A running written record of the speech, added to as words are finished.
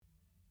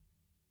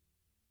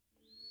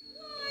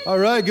All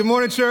right, good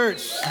morning,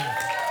 church.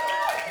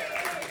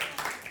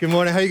 Good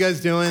morning, how you guys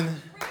doing?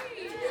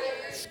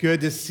 It's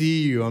good to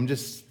see you. I'm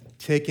just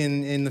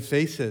taking in the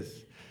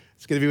faces.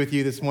 It's good to be with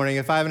you this morning.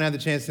 If I haven't had the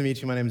chance to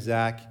meet you, my name is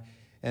Zach,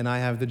 and I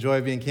have the joy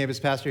of being campus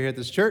pastor here at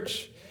this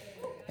church.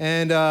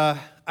 And I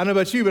don't know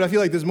about you, but I feel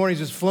like this morning's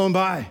just flown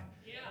by.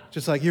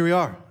 Just like, here we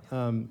are.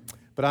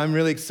 But I'm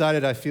really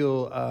excited. I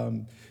feel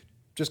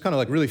just kind of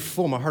like really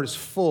full. My heart is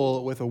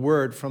full with a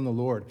word from the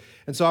Lord.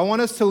 And so I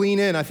want us to lean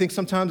in. I think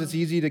sometimes it's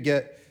easy to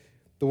get,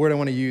 the word I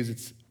want to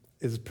use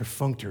is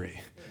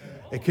perfunctory.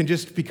 It can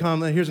just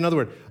become, here's another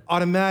word,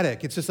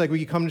 automatic. It's just like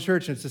we come to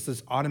church and it's just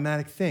this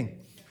automatic thing.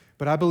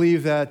 But I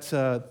believe that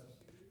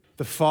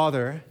the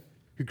Father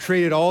who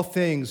created all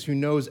things, who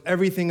knows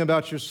everything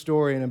about your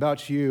story and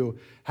about you,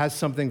 has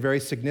something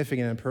very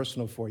significant and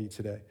personal for you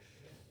today.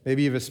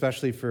 Maybe even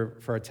especially for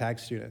our tag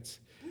students.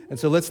 And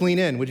so let's lean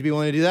in. Would you be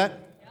willing to do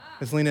that? Yeah.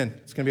 Let's lean in.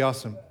 It's going to be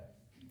awesome.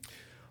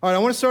 All right, I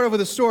want to start off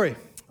with a story.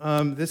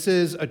 This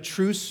is a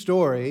true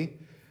story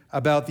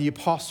about the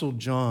Apostle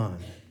John.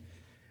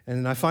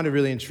 And I find it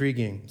really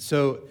intriguing.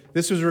 So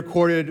this was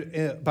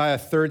recorded by a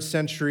 3rd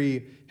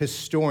century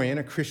historian,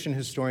 a Christian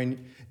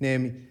historian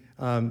named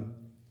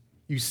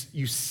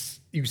Eusebius.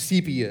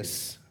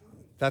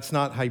 That's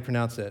not how you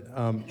pronounce it.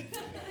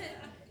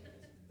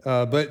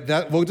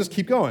 But we'll just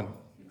keep going.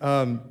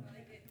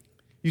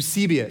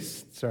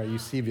 Eusebius.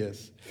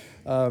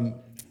 And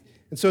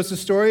so it's the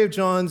story of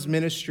John's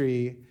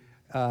ministry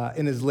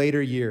in his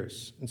later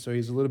years. And so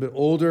he's a little bit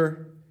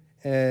older.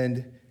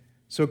 And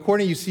so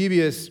according to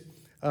Eusebius,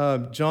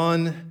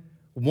 John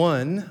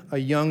won a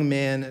young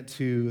man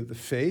to the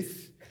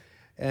faith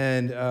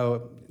and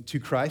to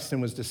Christ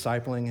and was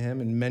discipling him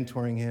and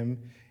mentoring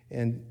him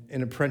in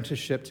an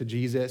apprenticeship to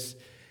Jesus.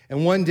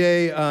 And one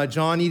day,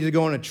 John needed to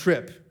go on a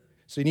trip.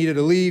 So he needed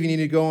to leave. He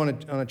needed to go on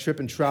a trip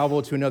and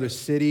travel to another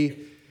city.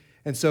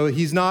 And so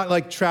he's not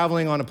like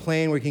traveling on a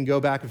plane where he can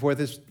go back and forth.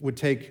 This would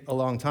take a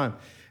long time.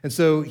 And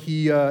so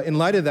he, in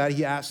light of that,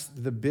 he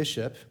asked the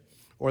bishop,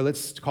 or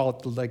let's call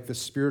it like the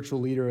spiritual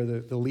leader or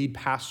the lead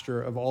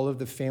pastor of all of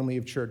the family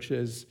of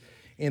churches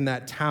in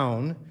that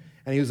town.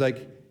 And he was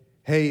like,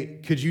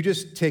 hey, could you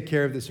just take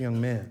care of this young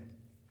man?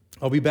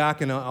 I'll be back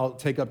and I'll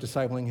take up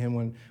discipling him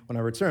when I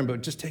return,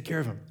 but just take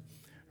care of him,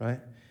 right?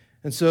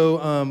 And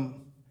so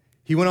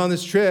he went on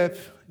this trip,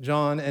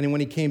 John, and when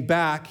he came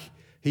back,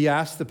 he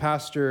asked the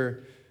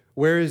pastor,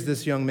 where is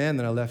this young man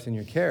that I left in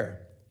your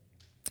care?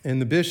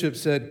 And the bishop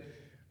said,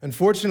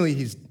 unfortunately,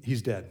 he's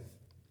dead.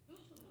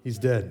 He's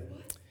dead.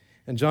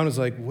 And John was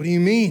like, what do you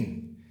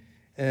mean?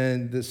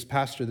 And this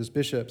pastor, this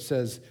bishop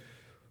says,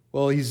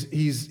 well,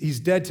 he's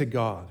dead to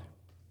God.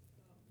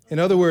 In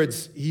other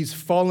words, he's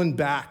fallen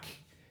back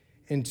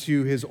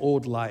into his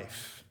old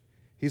life.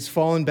 He's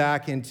fallen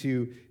back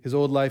into his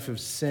old life of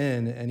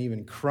sin and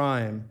even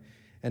crime,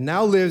 and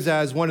now lives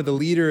as one of the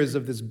leaders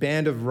of this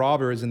band of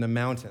robbers in the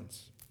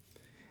mountains.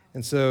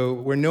 And so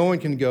where no one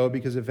can go,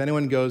 because if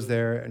anyone goes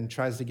there and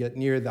tries to get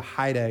near the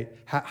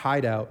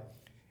hideout,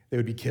 they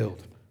would be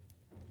killed.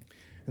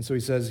 And so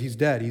he says he's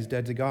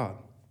dead to God.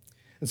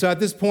 And so at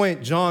this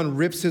point, John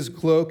rips his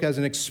cloak as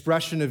an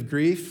expression of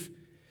grief,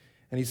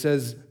 and he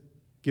says,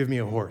 give me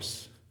a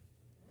horse.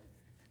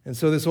 And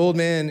so this old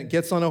man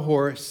gets on a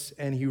horse,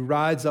 and he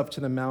rides up to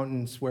the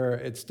mountains where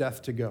it's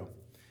death to go.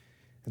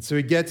 And so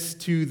he gets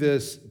to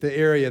the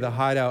area, the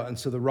hideout, and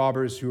so the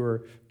robbers who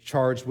are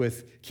charged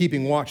with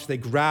keeping watch, they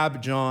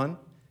grab John,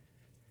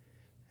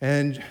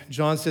 and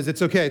John says,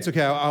 it's okay,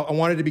 I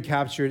wanted to be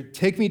captured.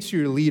 Take me to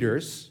your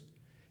leaders.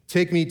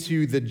 Take me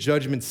to the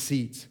judgment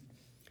seat.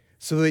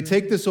 So they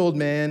take this old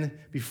man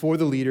before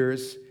the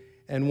leaders,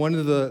 and one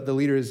of the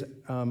leaders,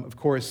 of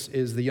course,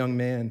 is the young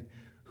man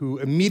who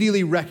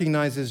immediately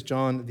recognizes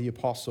John the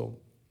apostle.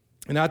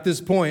 And at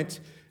this point,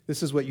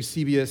 this is what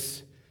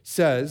Eusebius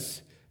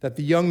says, that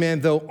the young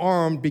man, though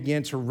armed,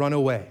 began to run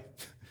away.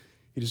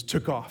 He just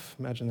took off.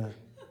 Imagine that.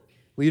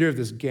 Leader of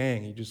this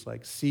gang, he just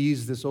like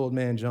sees this old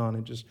man, John,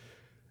 and just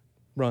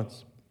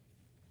runs.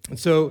 And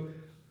so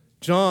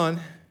John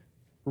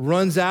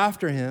runs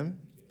after him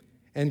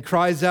and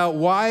cries out,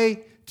 why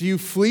do you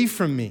flee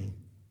from me?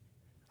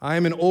 I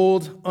am an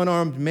old,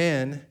 unarmed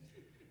man.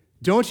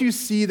 Don't you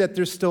see that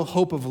there's still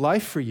hope of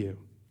life for you?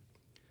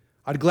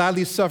 I'd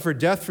gladly suffer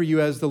death for you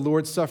as the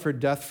Lord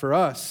suffered death for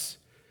us.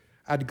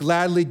 I'd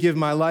gladly give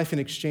my life in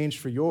exchange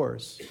for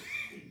yours.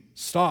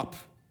 Stop,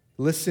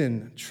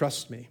 listen,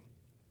 trust me.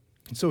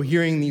 And so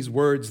hearing these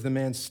words, the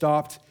man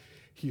stopped.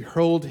 He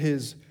hurled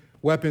his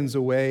weapons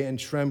away, and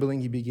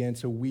trembling, he began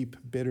to weep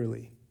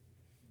bitterly.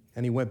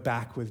 And he went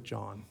back with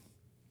John.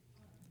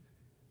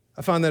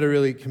 I found that a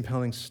really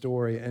compelling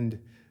story, and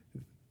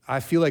I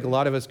feel like a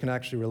lot of us can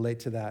actually relate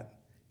to that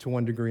to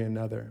one degree or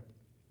another.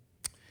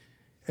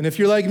 And if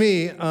you're like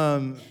me,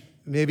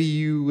 maybe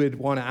you would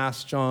want to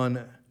ask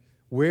John,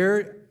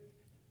 where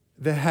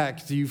the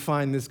heck do you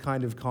find this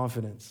kind of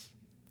confidence?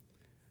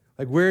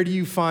 Like, where do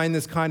you find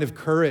this kind of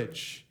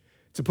courage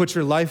to put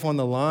your life on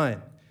the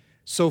line?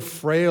 So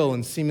frail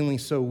and seemingly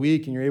so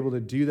weak, and you're able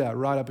to do that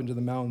right up into the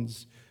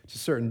mountains to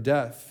certain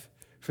death.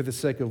 for the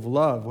sake of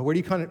love? Where do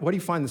you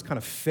find this kind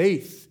of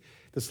faith,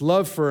 this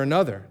love for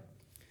another?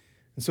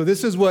 And so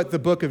this is what the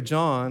book of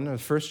John, or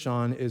 1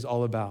 John, is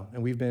all about.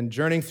 And we've been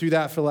journeying through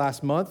that for the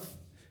last month,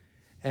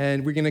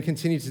 and we're going to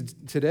continue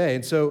today.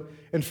 And so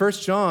in 1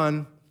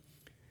 John,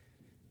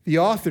 the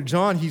author,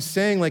 John, he's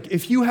saying, like,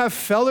 if you have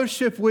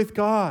fellowship with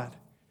God,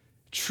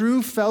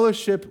 true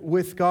fellowship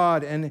with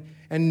God, and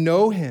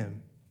know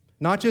him,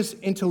 not just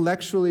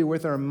intellectually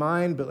with our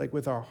mind, but like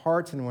with our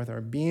heart and with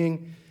our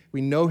being, we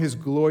know his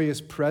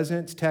glorious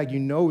presence. Tag, you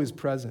know his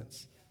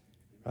presence,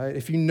 right?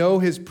 If you know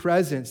his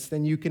presence,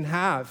 then you can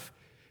have,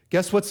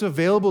 guess what's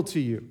available to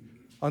you?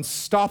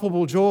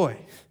 Unstoppable joy.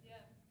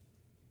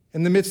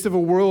 In the midst of a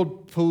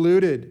world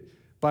polluted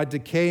by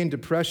decay and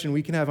depression,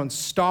 we can have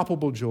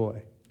unstoppable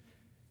joy.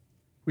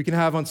 We can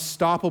have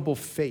unstoppable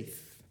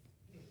faith.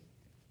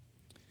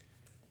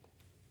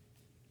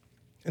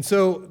 And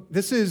so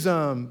this is,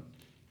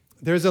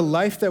 there's a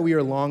life that we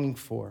are longing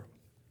for.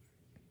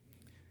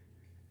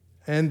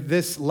 And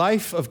this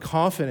life of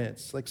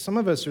confidence, like some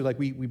of us are like,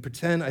 we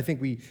pretend, I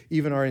think we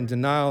even are in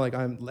denial, like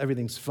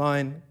everything's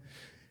fine.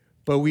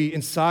 But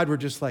inside we're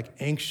just like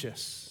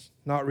anxious,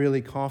 not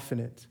really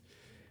confident.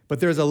 But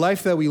there's a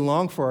life that we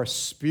long for. Our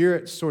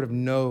spirit sort of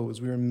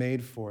knows we were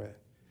made for it.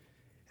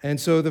 And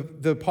so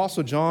the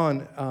Apostle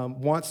John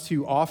wants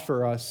to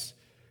offer us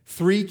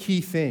 3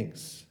 key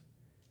things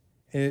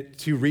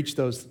to reach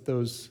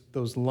those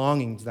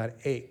longings, that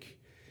ache.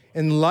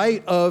 In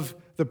light of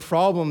the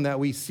problem that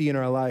we see in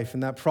our life,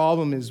 and that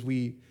problem is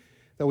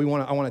I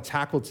want to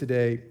tackle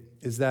today,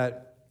 is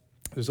that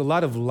there's a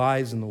lot of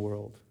lies in the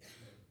world.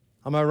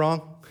 Am I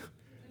wrong?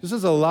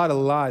 There's a lot of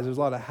lies. There's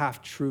a lot of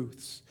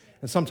half-truths.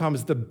 And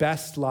sometimes the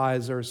best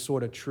lies are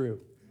sort of true,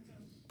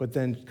 but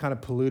then kind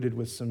of polluted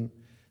with some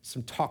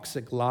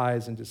toxic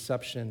lies and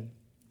deception.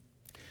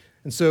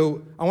 And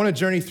so I want to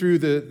journey through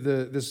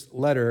this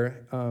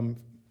letter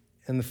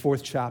in the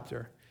 4th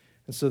chapter.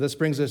 And so this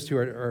brings us to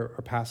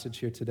our passage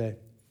here today.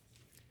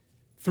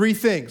 3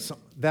 things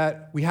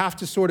that we have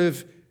to sort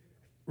of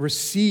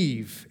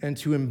receive and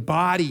to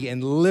embody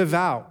and live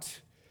out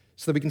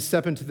so that we can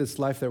step into this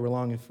life that we're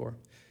longing for.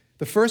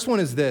 The first one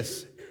is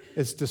this,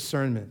 it's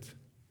discernment.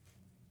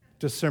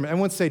 Discernment.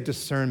 Everyone say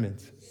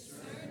discernment.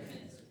 Discernment.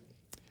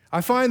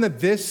 I find that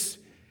this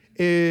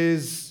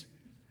is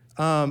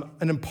an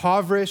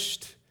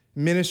impoverished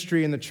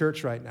ministry in the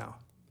church right now.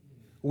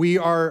 We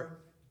are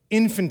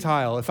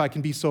infantile, if I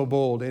can be so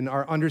bold, in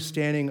our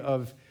understanding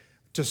of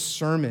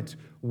discernment.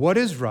 What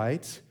is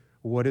right?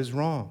 What is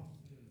wrong?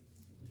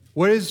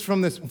 What is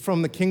from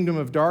the kingdom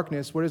of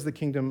darkness? What is the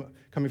kingdom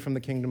coming from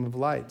the kingdom of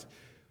light?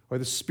 Or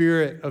the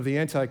spirit of the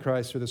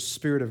Antichrist or the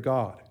spirit of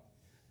God?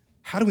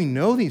 How do we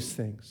know these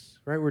things?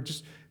 Right? We're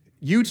just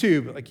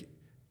YouTube, like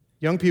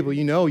young people,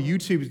 you know,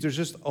 YouTube,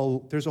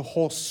 there's a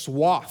whole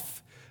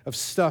swath of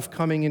stuff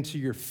coming into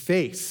your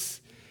face.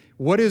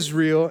 What is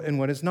real and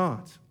what is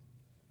not?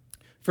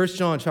 1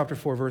 John chapter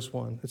 4, verse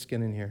 1. Let's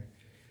get in here.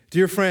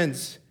 Dear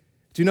friends,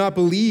 do not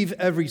believe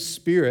every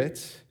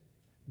spirit,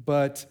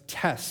 but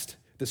test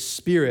the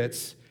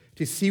spirits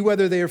to see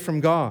whether they are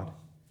from God,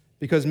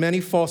 because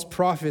many false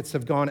prophets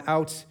have gone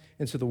out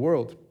into the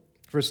world.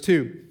 Verse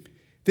 2.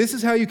 This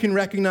is how you can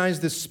recognize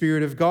the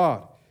Spirit of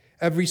God.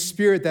 Every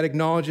spirit that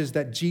acknowledges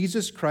that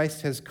Jesus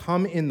Christ has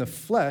come in the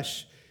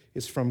flesh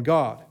is from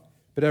God,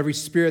 but every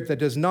spirit that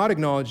does not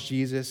acknowledge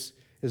Jesus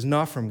is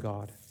not from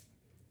God.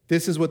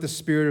 This is the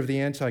spirit of the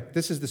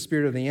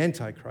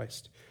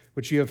Antichrist,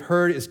 which you have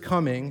heard is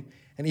coming,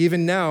 and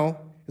even now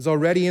is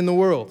already in the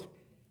world.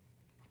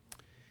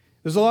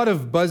 There's a lot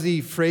of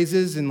buzzy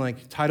phrases and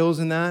like titles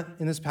in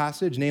this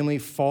passage, namely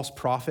false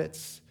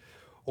prophets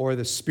or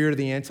the spirit of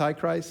the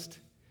Antichrist.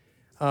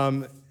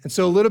 And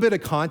so a little bit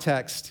of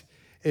context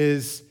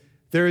is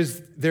there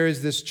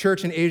is this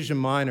church in Asia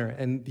Minor,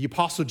 and the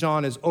Apostle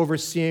John is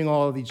overseeing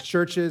all of these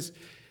churches.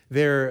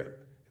 They're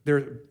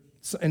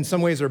in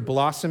some ways are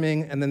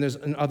blossoming, and then there's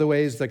in other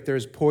ways like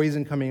there's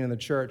poison coming in the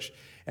church.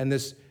 And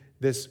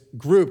this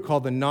group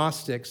called the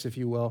Gnostics, if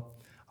you will,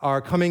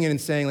 are coming in and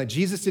saying like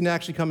Jesus didn't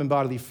actually come in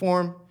bodily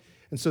form,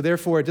 and so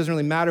therefore it doesn't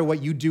really matter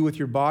what you do with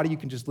your body. You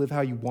can just live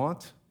how you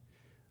want.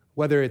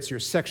 Whether it's your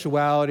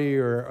sexuality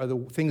or the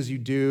things you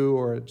do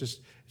or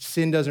just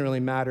sin doesn't really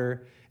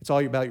matter. It's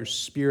all about your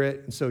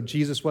spirit. And so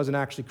Jesus wasn't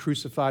actually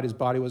crucified. His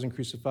body wasn't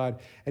crucified.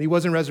 And he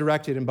wasn't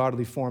resurrected in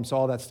bodily form. So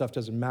all that stuff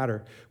doesn't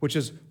matter, which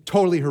is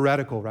totally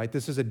heretical, right?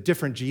 This is a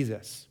different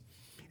Jesus.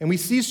 And we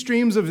see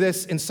streams of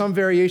this in some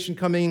variation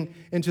coming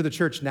into the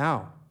church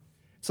now.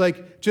 It's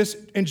like, just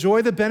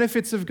enjoy the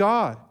benefits of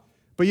God,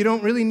 but you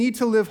don't really need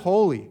to live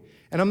holy.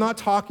 And I'm not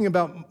talking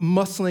about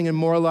muscling and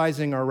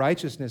moralizing our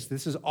righteousness.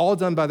 This is all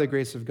done by the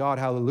grace of God,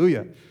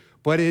 hallelujah.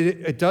 But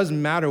it does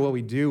matter what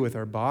we do with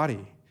our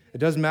body. It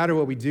does matter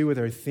what we do with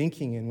our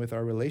thinking and with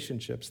our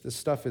relationships. This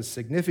stuff is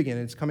significant.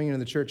 It's coming into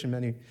the church in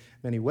many,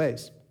 many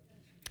ways.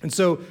 And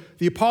so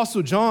the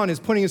Apostle John is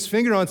putting his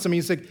finger on something.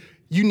 He's like,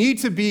 you need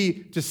to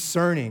be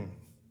discerning.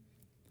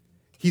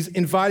 He's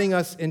inviting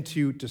us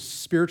into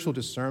spiritual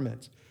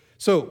discernment.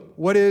 So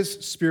what is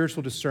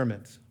spiritual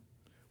discernment?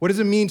 What does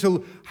it mean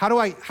how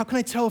can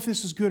I tell if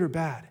this is good or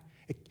bad?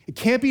 It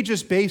can't be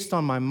just based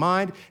on my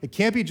mind. It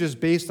can't be just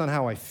based on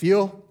how I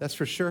feel, that's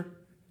for sure.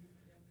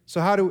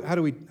 So how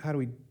do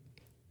we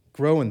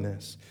grow in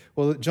this?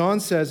 Well,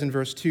 John says in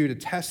verse 2 to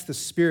test the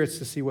spirits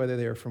to see whether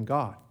they are from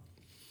God.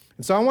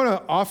 And so I want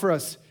to offer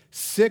us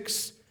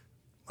 6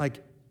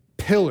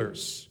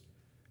 pillars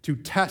to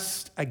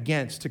test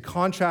against, to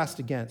contrast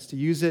against, to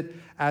use it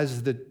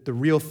as the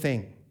real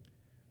thing.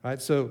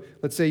 Right? So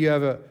let's say you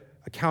have a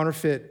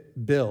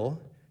counterfeit bill.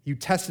 You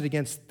test it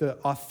against the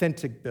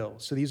authentic bill.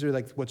 So these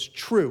are what's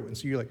true. And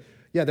so you're like,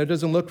 yeah, that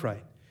doesn't look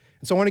right.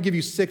 And so I want to give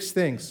you 6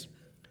 things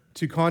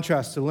to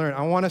contrast, to learn.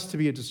 I want us to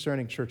be a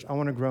discerning church. I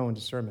want to grow in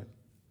discernment.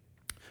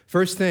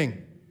 First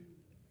thing,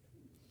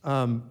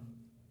 the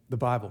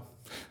Bible,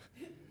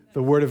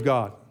 the Word of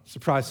God.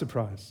 Surprise,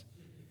 surprise.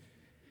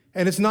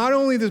 And it's not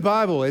only the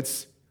Bible,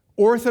 it's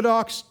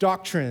orthodox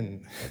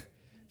doctrine.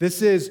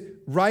 This is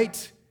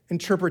right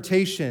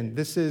interpretation.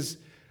 This is,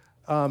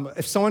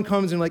 if someone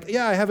comes and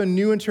yeah, I have a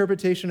new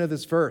interpretation of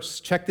this verse.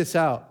 Check this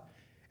out.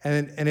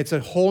 And it's a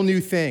whole new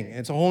thing.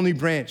 It's a whole new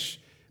branch.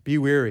 Be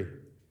wary.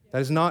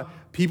 That is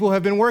not, people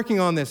have been working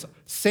on this.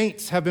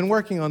 Saints have been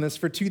working on this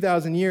for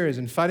 2,000 years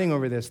and fighting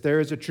over this. There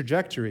is a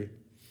trajectory.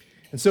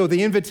 And so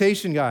the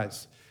invitation,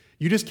 guys,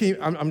 you just keep,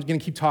 I'm going to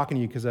keep talking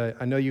to you because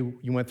I know you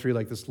went through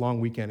this long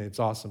weekend and it's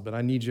awesome, but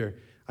I need you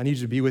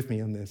to be with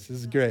me on this. This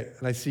is great.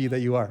 And I see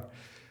that you are.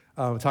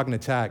 I'm talking to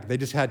TAG. They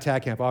just had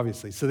TAG camp,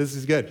 obviously. So this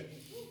is good.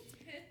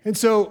 And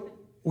so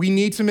we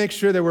need to make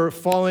sure that we're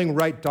following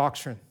right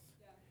doctrine.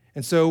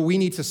 And so we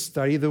need to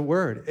study the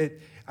Word.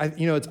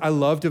 I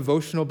love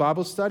devotional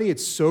Bible study.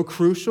 It's so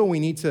crucial. We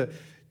need to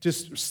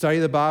just study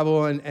the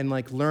Bible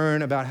and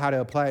learn about how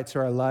to apply it to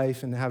our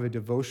life and have a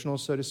devotional,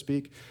 so to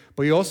speak.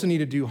 But you also need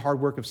to do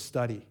hard work of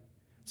study.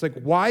 It's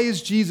why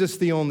is Jesus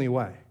the only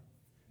way?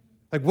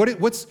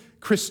 What's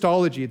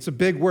Christology? It's a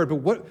big word,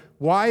 but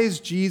why is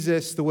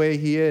Jesus the way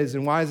he is,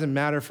 and why does it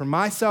matter for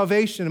my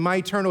salvation and my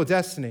eternal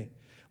destiny?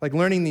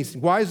 Learning these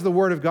things. Why is the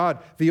Word of God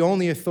the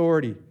only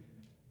authority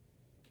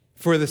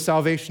for the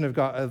salvation of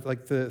God,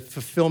 the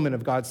fulfillment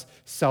of God's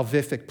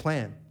salvific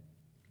plan?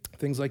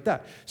 Things like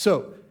that.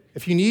 So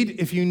if you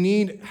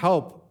need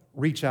help,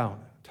 reach out.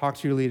 Talk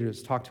to your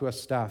leaders. Talk to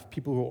us staff,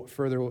 people who are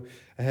further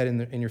ahead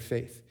in your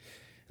faith.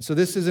 So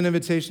this is an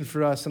invitation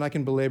for us, and I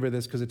can belabor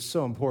this because it's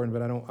so important,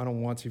 but I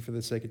don't want to for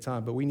the sake of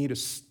time. But we need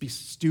to be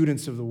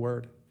students of the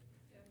Word.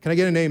 Can I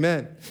get an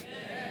amen?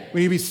 Amen. We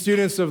need to be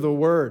students of the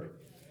Word.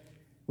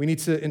 We need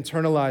to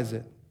internalize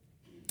it.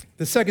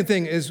 The second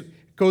thing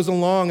goes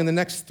along, and the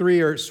next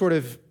 3 are sort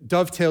of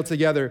dovetailed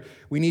together.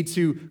 We need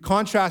to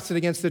contrast it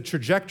against the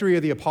trajectory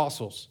of the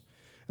apostles.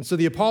 And so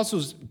the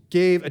apostles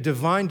gave a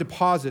divine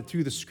deposit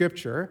through the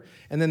Scripture,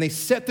 and then they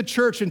set the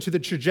church into the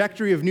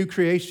trajectory of new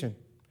creation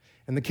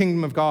and the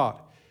kingdom of God.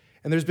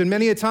 And there's been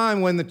many a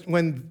time when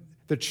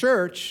the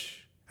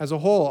church as a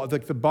whole,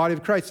 the body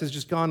of Christ, has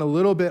just gone a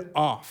little bit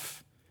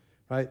off,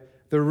 right?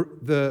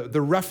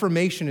 The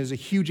Reformation is a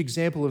huge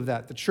example of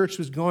that. The church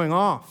was going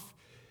off.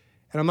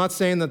 And I'm not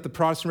saying that the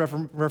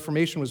Protestant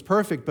Reformation was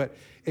perfect, but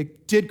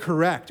it did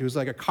correct. It was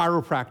like a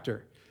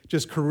chiropractor,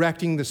 just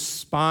correcting the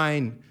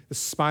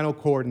spinal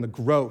cord and the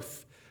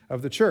growth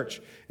of the church.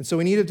 And so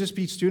we need to just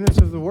be students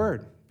of the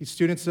Word, be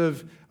students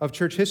of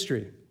church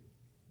history.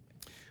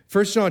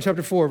 1 John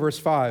chapter 4, verse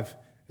 5.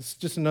 This is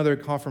just another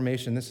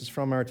confirmation. This is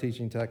from our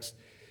teaching text.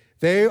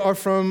 They are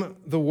from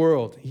the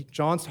world.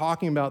 John's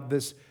talking about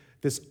this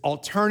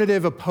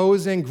alternative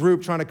opposing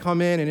group trying to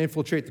come in and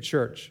infiltrate the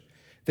church.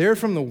 They're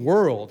from the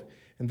world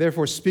and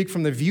therefore speak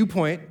from the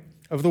viewpoint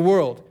of the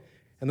world.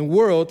 And the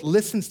world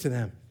listens to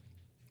them.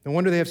 No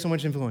wonder they have so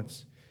much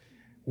influence.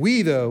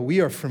 We, though, we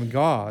are from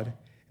God,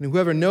 and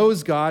whoever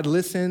knows God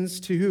listens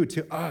to who?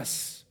 To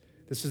us.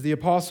 This is the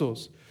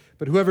apostles.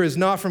 But whoever is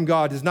not from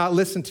God does not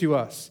listen to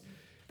us.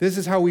 This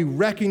is how we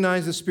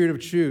recognize the spirit of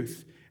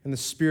truth and the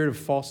spirit of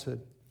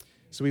falsehood.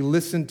 So we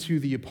listen to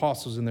the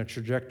apostles in their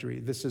trajectory.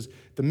 This is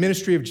the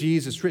ministry of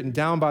Jesus written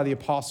down by the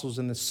apostles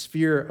in the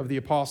sphere of the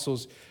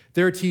apostles,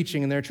 their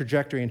teaching and their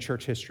trajectory in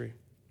church history.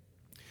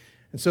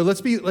 And so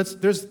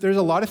there's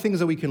a lot of things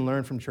that we can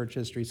learn from church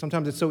history.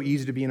 Sometimes it's so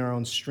easy to be in our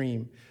own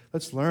stream.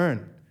 Let's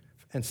learn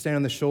and stand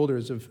on the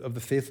shoulders of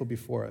the faithful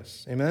before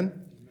us.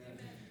 Amen?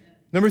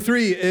 Number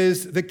 3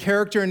 is the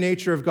character and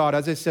nature of God.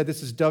 As I said,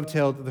 this is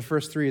dovetailed to the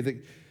first 3,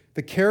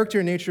 the character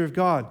and nature of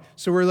God.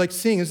 So we're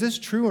seeing, is this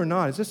true or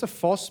not? Is this a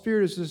false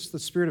spirit? Is this the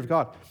Spirit of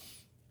God?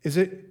 Is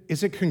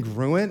it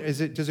congruent?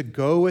 Does it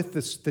go with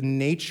the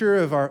nature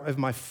of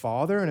my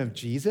Father and of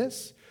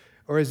Jesus?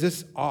 Or is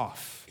this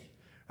off?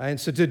 And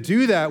so to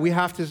do that, we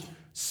have to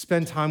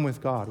spend time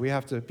with God. We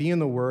have to be in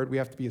the Word. We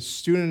have to be a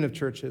student of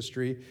church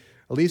history,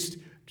 at least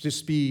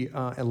just be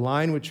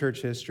aligned with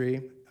church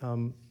history.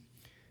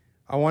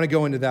 I want to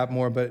go into that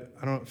more, but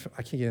I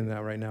can't get into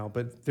that right now.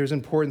 But there's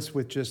importance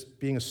with just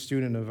being a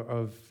student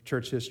of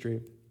church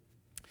history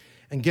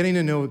and getting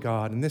to know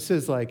God. And this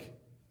is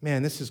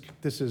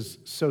this is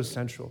so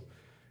central.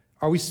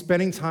 Are we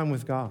spending time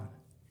with God?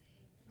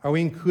 Are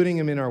we including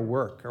him in our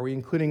work? Are we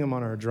including him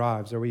on our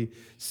drives? Are we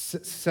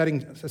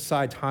setting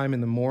aside time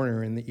in the morning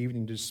or in the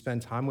evening to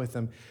spend time with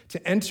him?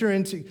 To enter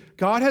into,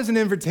 God has an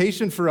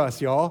invitation for us,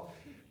 y'all.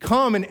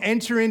 Come and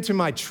enter into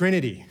my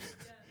Trinity.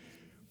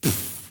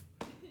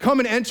 Come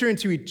and enter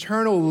into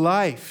eternal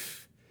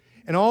life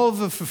and all of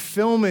the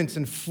fulfillment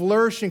and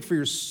flourishing for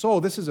your soul.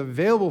 This is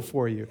available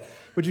for you.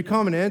 Would you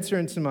come and enter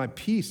into my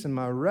peace and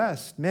my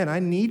rest? Man, I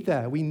need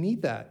that. We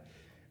need that.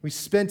 We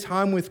spend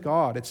time with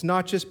God. It's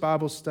not just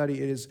Bible study.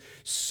 It is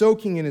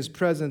soaking in his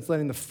presence,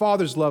 letting the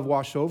Father's love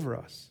wash over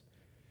us.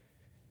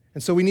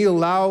 And so we need to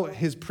allow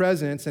his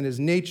presence and his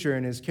nature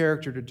and his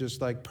character to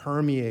just like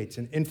permeate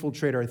and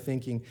infiltrate our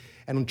thinking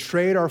and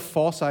trade our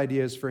false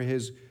ideas for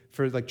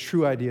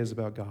true ideas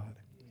about God.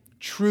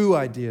 True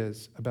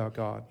ideas about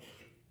God.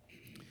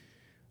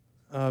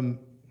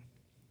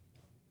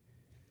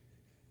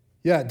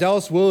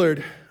 Dallas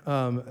Willard,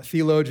 a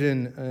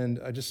theologian, and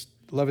I just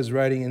love his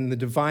writing. In The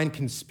Divine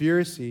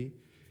Conspiracy,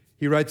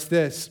 he writes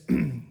this: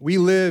 we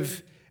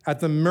live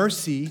at the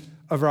mercy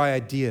of our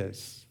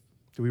ideas.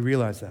 Do we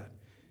realize that?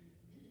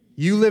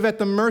 You live at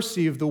the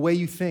mercy of the way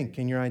you think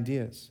and your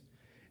ideas.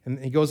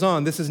 And he goes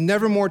on, this is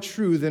never more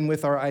true than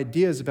with our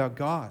ideas about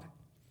God.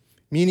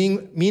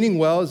 Meaning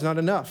well is not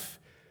enough.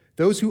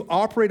 Those who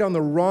operate on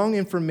the wrong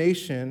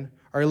information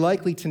are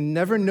likely to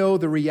never know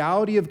the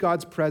reality of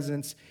God's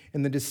presence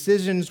in the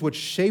decisions which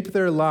shape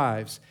their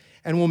lives,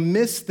 and will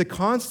miss the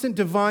constant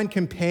divine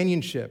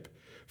companionship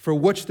for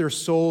which their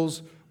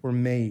souls were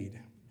made.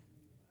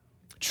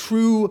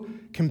 True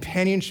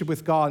companionship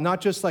with God,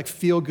 not just like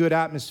feel-good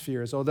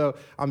atmospheres, although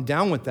I'm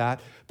down with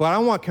that, but I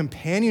want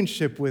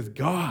companionship with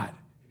God.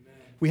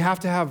 Amen. We have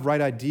to have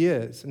right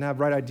ideas, and to have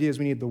right ideas,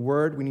 we need the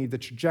Word, we need the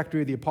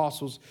trajectory of the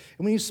apostles,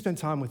 and we need to spend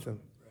time with them.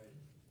 Right.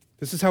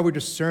 This is how we're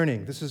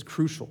discerning. This is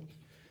crucial.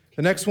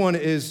 The next one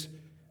is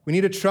we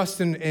need to trust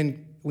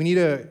and we need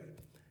to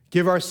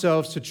give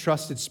ourselves to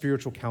trusted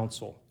spiritual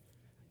counsel.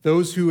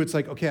 Those who it's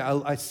like, okay,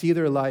 I see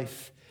their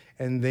life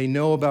and they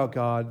know about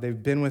God,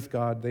 they've been with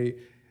God,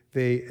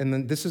 and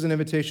then this is an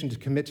invitation to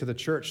commit to the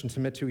church and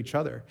commit to each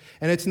other.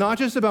 And it's not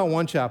just about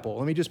One Chapel.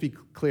 Let me just be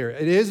clear.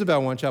 It is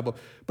about One Chapel,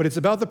 but it's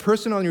about the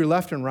person on your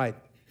left and right.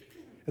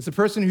 It's the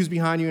person who's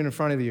behind you and in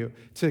front of you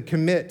to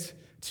commit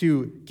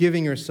to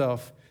giving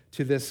yourself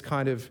to this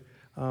kind of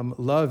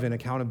love and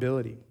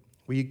accountability.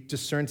 We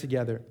discern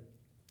together.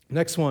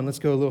 Next one, let's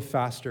go a little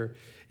faster,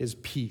 is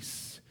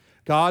peace.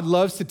 God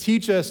loves to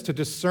teach us to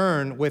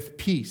discern with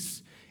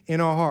peace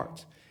in our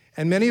heart.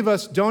 And many of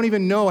us don't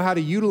even know how to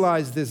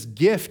utilize this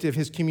gift of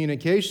his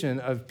communication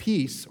of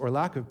peace or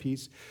lack of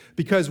peace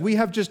because we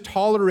have just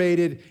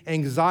tolerated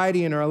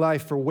anxiety in our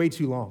life for way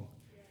too long.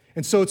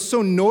 And so it's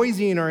so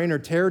noisy in our inner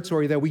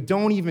territory that we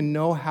don't even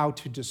know how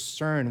to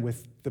discern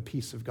with the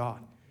peace of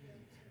God.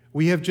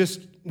 We've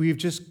just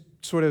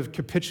sort of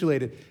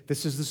capitulated.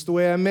 This is the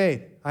way I'm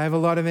made. I have a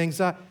lot of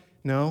anxiety.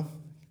 No.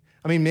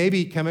 I mean,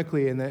 maybe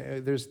chemically, and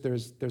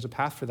there's a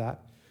path for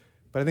that.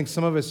 But I think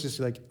some of us just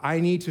like, I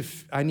need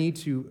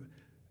to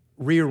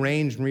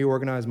rearrange and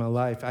reorganize my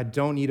life. I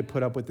don't need to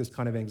put up with this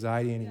kind of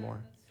anxiety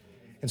anymore.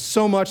 And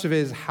so much of it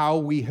is how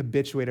we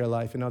habituate our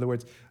life. In other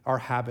words, our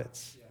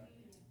habits.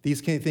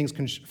 These kind of things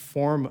can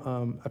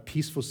form a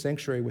peaceful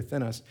sanctuary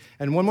within us.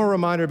 And one more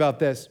reminder about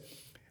this.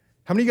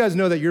 How many of you guys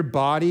know that your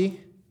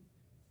body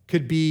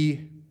could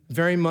be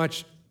very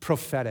much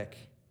prophetic?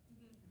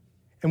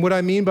 And what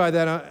I mean by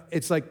that,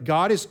 it's like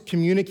God is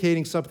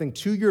communicating something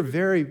to your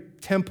very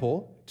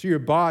temple, to your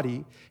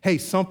body. Hey,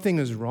 something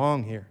is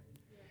wrong here.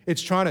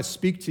 It's trying to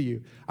speak to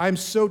you. I'm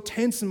so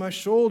tense in my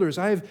shoulders.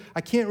 I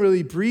can't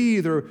really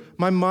breathe, or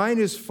my mind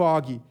is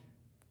foggy.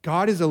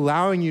 God is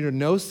allowing you to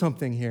know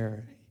something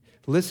here.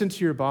 Listen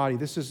to your body.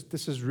 This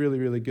is really,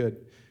 really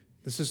good.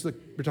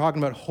 We're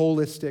talking about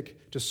holistic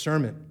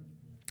discernment.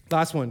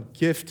 Last one,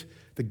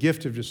 the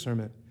gift of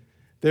discernment.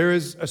 There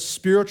is a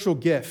spiritual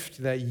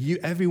gift that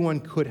everyone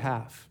could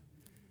have,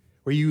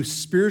 where you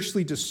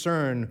spiritually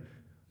discern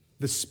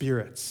the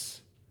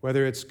spirits,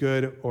 whether it's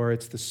good or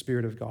it's the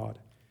Spirit of God.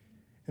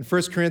 In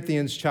 1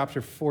 Corinthians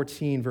chapter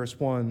 14, verse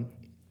 1,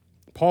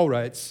 Paul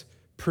writes,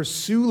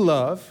 "Pursue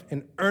love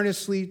and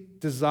earnestly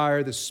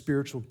desire the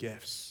spiritual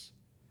gifts."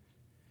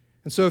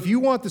 And so if you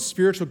want the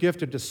spiritual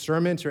gift of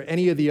discernment or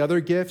any of the other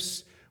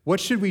gifts, what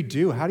should we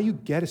do? How do you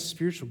get a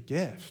spiritual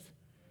gift?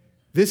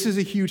 This is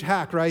a huge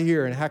hack right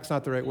here, and hack's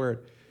not the right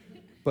word,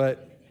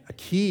 but a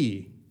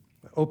key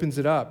opens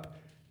it up.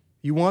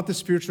 You want the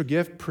spiritual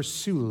gift?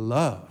 Pursue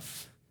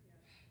love.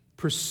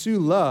 Pursue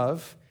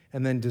love,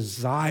 and then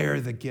desire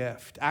the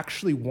gift.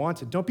 Actually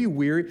want it. Don't be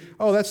weary.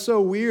 Oh, that's so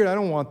weird. I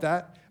don't want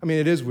that. I mean,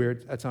 it is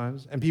weird at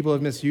times, and people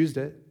have misused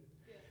it.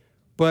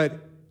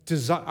 But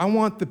I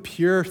want the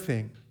pure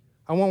thing.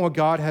 I want what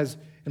God has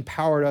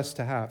empowered us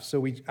to have. So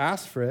we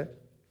ask for it.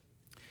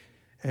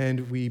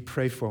 And we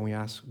pray for it,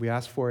 we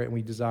ask for it, and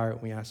we desire it,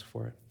 and we ask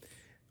for it.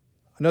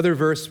 Another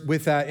verse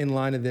with that in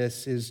line of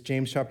this is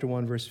James chapter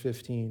 1, verse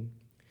 15.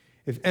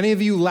 If any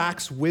of you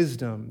lacks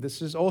wisdom,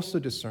 this is also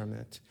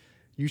discernment,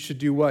 you should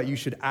do what? You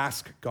should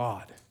ask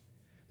God.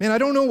 Man, I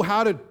don't know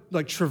how to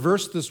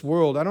traverse this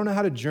world. I don't know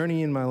how to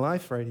journey in my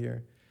life right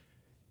here.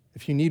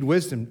 If you need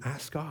wisdom,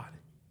 ask God,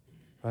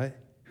 right?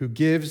 Who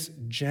gives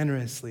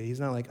generously. He's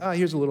not like,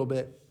 here's a little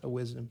bit of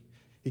wisdom.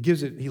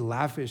 He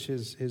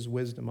lavishes his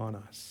wisdom on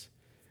us.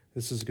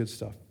 This is good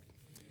stuff.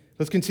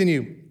 Let's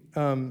continue.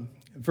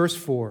 Verse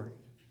 4.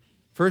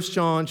 1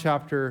 John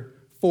chapter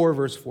 4,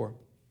 verse 4.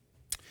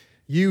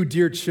 You,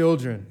 dear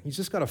children, he's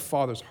just got a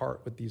father's heart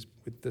with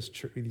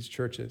these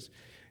churches.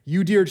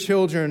 You, dear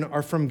children,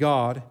 are from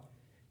God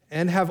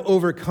and have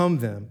overcome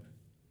them,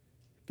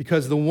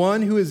 because the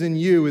one who is in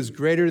you is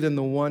greater than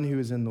the one who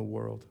is in the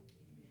world.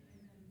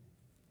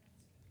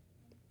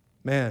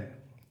 Man,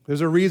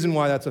 there's a reason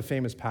why that's a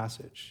famous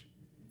passage.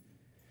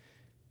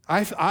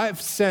 I've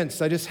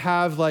sensed, I just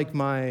have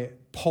my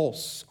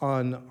pulse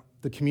on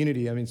the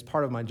community. I mean, it's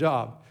part of my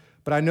job.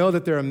 But I know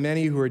that there are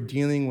many who are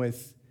dealing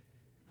with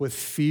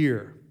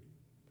fear,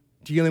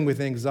 dealing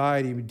with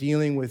anxiety,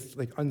 dealing with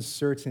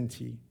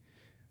uncertainty.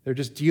 They're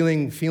just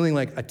feeling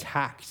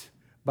attacked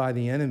by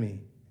the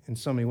enemy in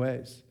so many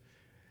ways.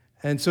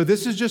 And so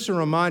this is just a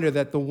reminder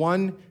that the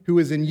one who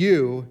is in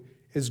you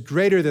is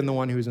greater than the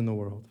one who is in the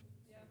world.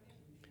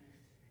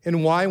 In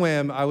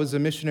YWAM, I was a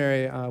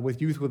missionary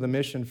with Youth with a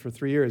Mission for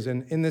 3 years.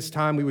 And in this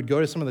time, we would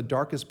go to some of the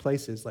darkest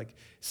places, like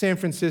San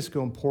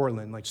Francisco and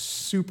Portland,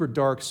 super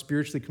dark,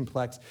 spiritually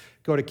complex,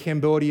 go to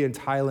Cambodia and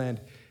Thailand.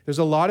 There's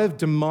a lot of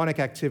demonic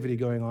activity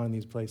going on in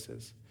these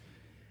places.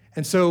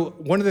 And so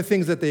one of the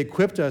things that they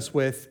equipped us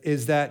with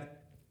is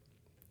that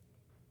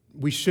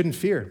we shouldn't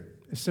fear,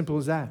 as simple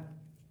as that.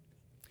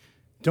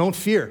 Don't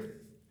fear,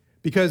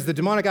 because the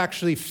demonic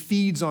actually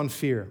feeds on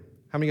fear.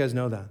 How many of you guys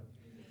know that?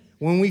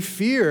 When we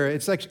fear,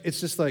 it's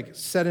just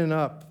setting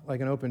up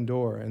an open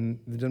door, and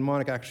the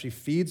demonic actually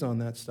feeds on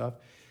that stuff.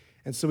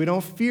 And so we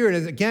don't fear.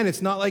 And again,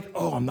 it's not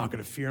I'm not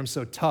going to fear. I'm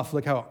so tough.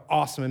 Look how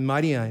awesome and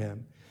mighty I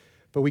am.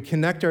 But we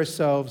connect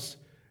ourselves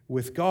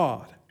with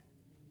God.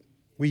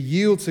 We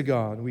yield to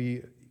God.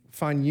 We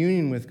find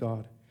union with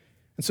God.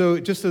 And so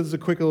just as a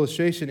quick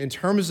illustration, in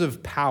terms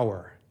of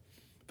power,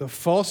 the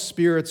false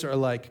spirits are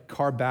like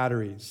car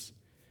batteries,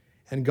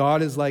 and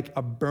God is like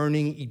a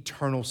burning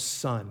eternal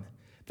sun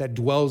that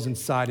dwells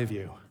inside of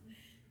you.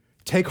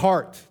 Take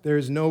heart. There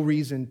is no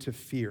reason to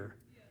fear.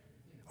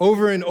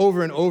 Over and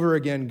over and over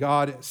again,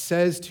 God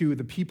says to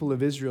the people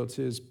of Israel,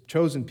 to his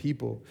chosen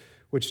people,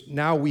 which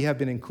now we have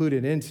been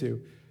included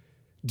into,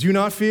 do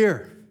not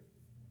fear.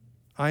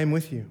 I am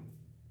with you.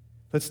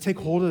 Let's take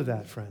hold of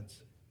that,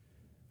 friends.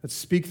 Let's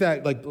speak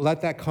that,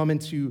 let that come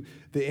into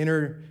the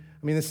inner,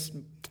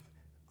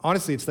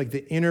 honestly, it's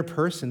the inner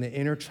person, the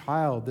inner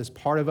child, this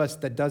part of us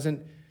that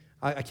doesn't,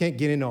 I can't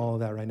get into all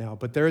of that right now,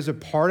 but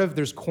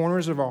there's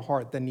corners of our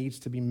heart that needs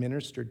to be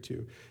ministered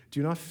to.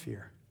 Do not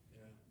fear.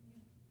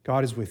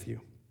 God is with you.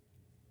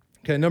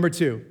 Okay, number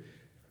 2.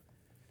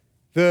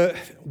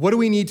 What do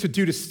we need to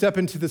do to step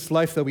into this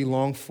life that we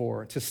long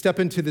for, to step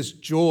into this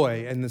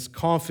joy and this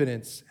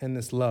confidence and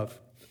this love?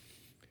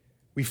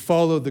 We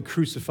follow the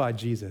crucified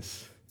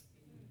Jesus.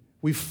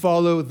 We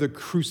follow the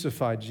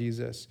crucified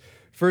Jesus.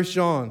 1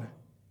 John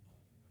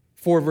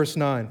 4, verse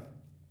 9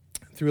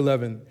 through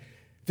 11.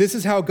 This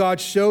is how God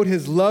showed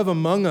his love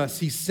among us.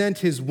 He sent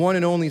his one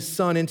and only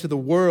Son into the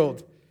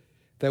world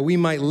that we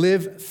might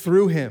live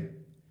through him.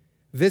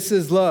 This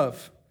is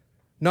love,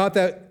 not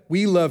that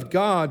we loved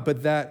God,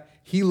 but that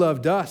he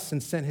loved us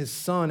and sent his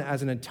Son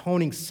as an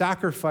atoning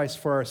sacrifice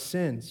for our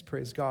sins.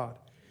 Praise God.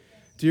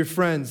 Dear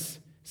friends,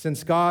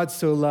 since God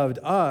so loved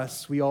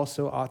us, we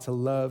also ought to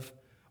love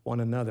one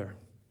another.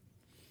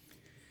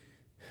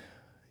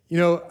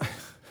 I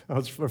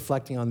was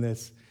reflecting on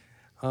this.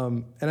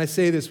 And I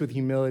say this with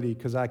humility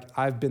because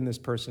I've been this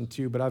person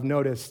too, but I've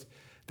noticed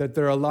that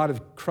there are a lot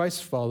of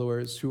Christ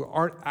followers who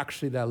aren't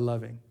actually that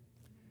loving,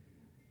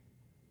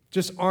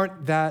 just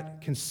aren't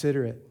that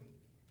considerate,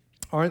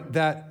 aren't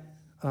that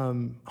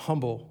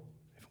humble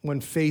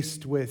when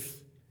faced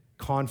with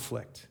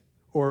conflict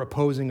or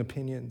opposing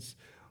opinions.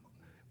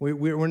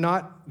 We're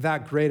not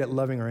that great at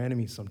loving our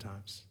enemies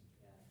sometimes.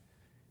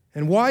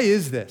 And why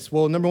is this?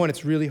 Well, number one,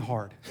 it's really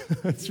hard.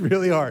 It's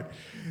really hard.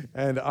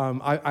 And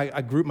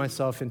I group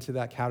myself into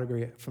that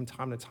category from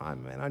time to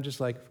time, and I'm just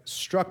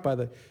struck by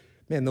the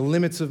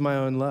limits of my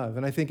own love.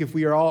 And I think if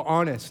we are all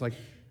honest,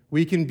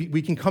 we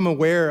can come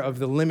aware of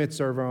the limits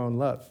of our own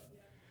love.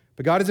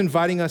 But God is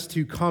inviting us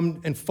to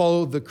come and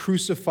follow the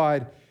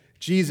crucified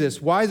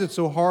Jesus. Why is it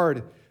so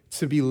hard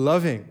to be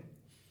loving?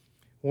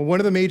 Well,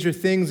 one of the major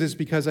things is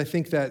because I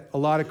think that a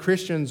lot of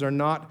Christians are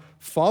not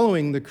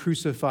following the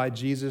crucified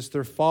Jesus.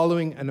 They're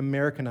following an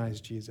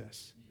Americanized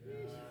Jesus.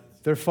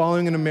 They're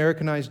following an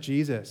Americanized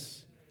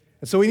Jesus.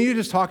 And so we need to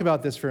just talk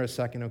about this for a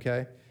second,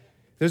 okay?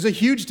 There's a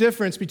huge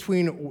difference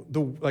between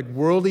the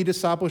worldly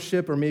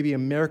discipleship or maybe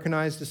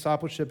Americanized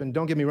discipleship. And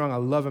don't get me wrong, I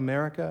love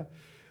America,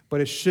 but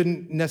it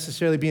shouldn't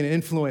necessarily be an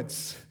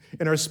influence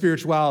in our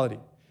spirituality.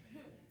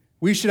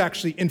 We should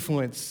actually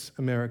influence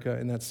America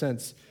in that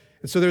sense.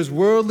 And so there's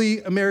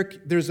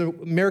there's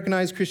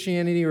Americanized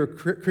Christianity or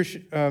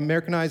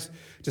Americanized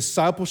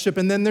discipleship,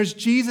 and then there's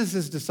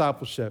Jesus'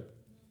 discipleship.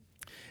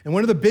 And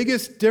one of the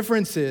biggest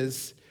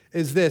differences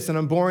is this, and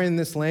I'm borrowing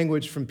this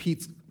language from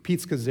Pete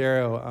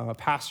Scazzero, a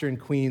pastor in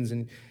Queens,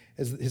 and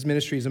his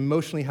ministry is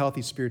emotionally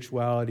healthy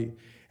spirituality.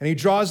 And he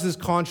draws this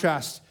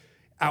contrast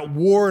at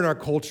war in our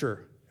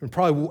culture, and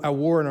probably at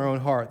war in our own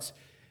hearts.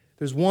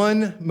 There's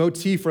one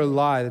motif or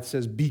lie that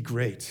says, be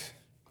great.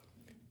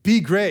 Be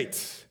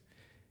great.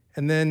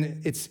 And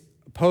then it's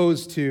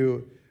opposed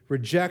to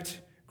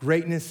reject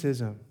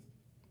greatnessism.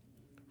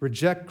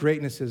 Reject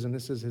greatnessism.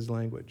 This is his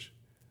language.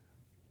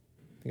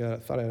 I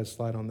thought I had a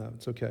slide on that.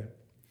 It's okay.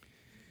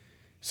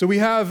 So we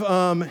have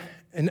an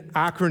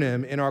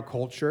acronym in our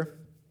culture.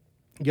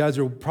 You guys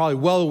are probably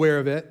well aware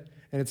of it,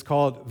 and it's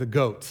called the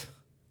GOAT,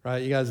 right?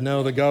 You guys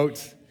know the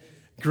GOAT,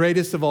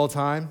 greatest of all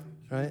time,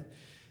 right?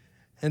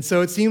 And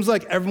so it seems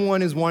like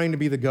everyone is wanting to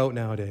be the GOAT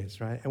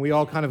nowadays, right? And we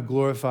all kind of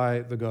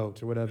glorify the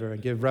GOAT or whatever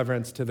and give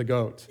reverence to the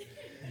GOAT.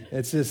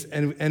 It's just,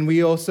 and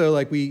we also,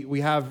 like, we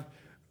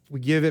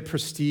give it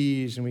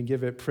prestige and we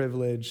give it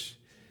privilege.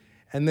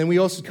 And then we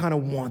also kind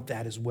of want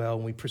that as well,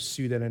 and we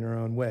pursue that in our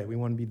own way. We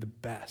want to be the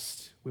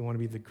best. We want to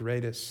be the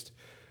greatest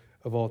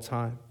of all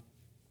time.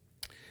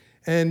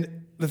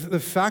 And the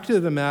fact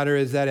of the matter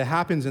is that it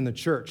happens in the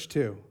church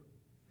too.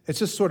 It's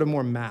just sort of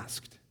more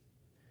masked.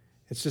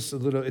 It's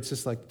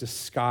just like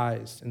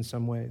disguised in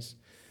some ways.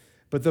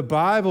 But the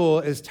Bible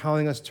is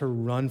telling us to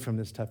run from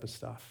this type of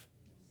stuff.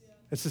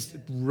 It's just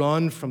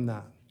run from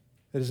that.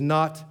 It is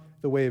not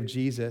the way of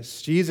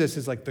Jesus. Jesus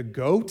is like the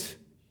GOAT.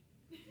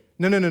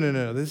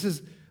 No. This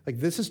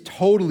is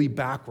totally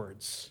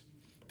backwards.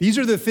 These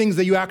are the things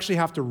that you actually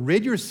have to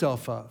rid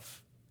yourself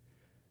of.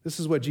 This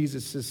is what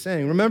Jesus is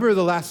saying. Remember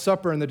the Last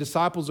Supper, and the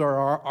disciples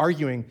are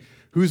arguing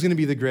who's going to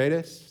be the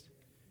greatest?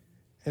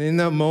 And in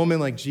that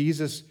moment, like,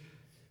 Jesus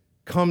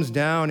comes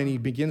down and he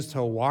begins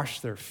to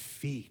wash their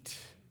feet.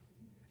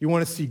 You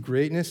want to see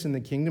greatness in the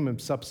kingdom?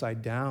 It's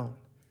upside down.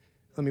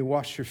 Let me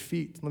wash your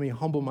feet. Let me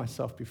humble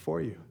myself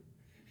before you.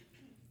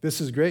 This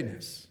is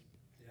greatness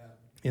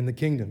in the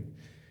kingdom.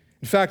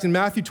 In fact, in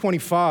Matthew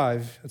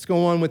 25, let's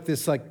go on with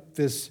this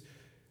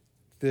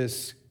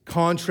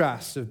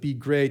contrast of be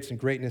great and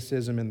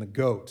greatnessism and the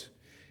GOAT.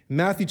 In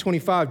Matthew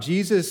 25,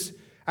 Jesus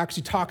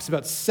actually talks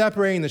about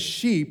separating the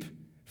sheep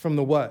from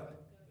the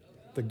what?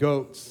 The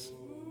goats.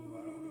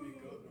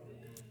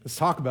 Let's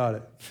talk about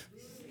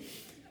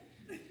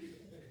it.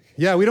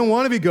 Yeah, we don't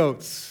want to be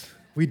goats.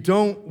 We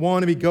don't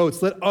want to be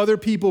goats. Let other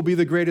people be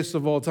the greatest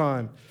of all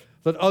time.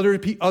 Let other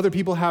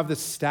people have the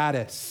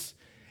status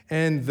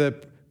and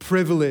the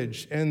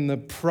privilege and the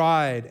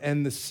pride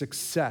and the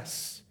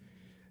success.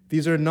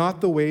 These are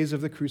not the ways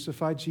of the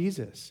crucified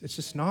Jesus. It's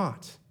just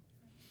not.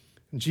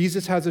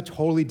 Jesus has a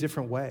totally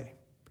different way.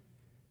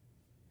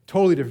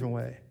 Totally different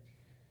way.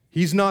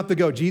 He's not the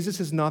goat. Jesus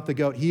is not the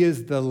goat. He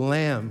is the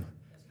Lamb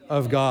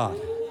of God.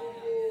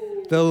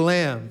 The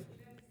Lamb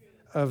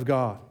of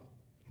God.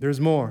 There's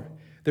more.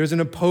 There's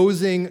an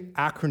opposing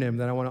acronym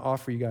that I want to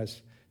offer you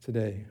guys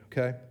today,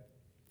 okay?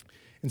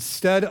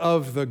 Instead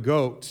of the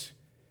goat,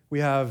 we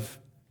have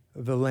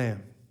the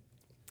Lamb.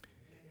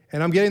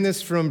 And I'm getting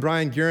this from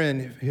Brian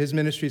Guerin. His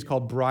ministry is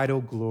called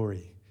Bridal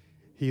Glory.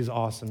 He's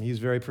awesome. He's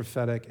very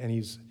prophetic, and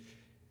he's,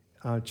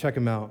 check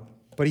him out.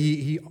 But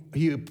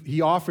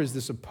he offers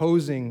this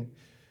opposing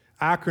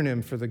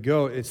acronym for the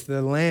goat. It's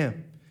the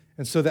Lamb.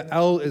 And so the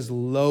L is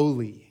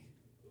lowly.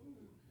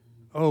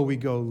 Oh, we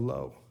go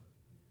low.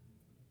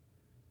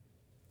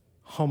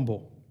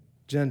 Humble,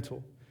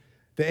 gentle.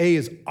 The A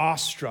is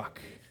awestruck.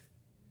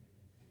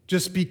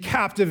 Just be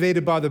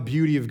captivated by the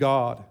beauty of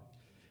God,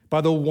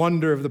 by the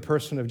wonder of the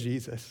person of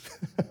Jesus.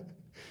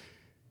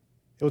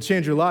 It will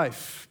change your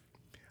life.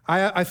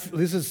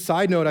 This is a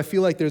side note. I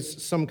feel like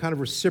there's some kind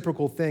of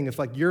reciprocal thing. If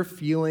like you're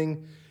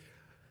feeling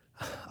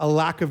a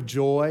lack of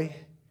joy,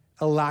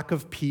 a lack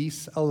of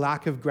peace, a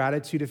lack of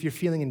gratitude, if you're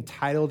feeling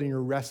entitled and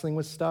you're wrestling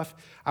with stuff,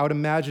 I would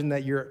imagine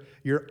that your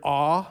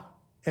awe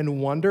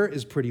and wonder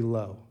is pretty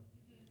low.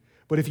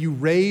 But if you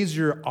raise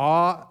your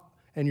awe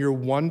and your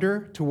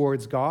wonder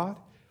towards God,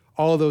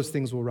 all of those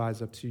things will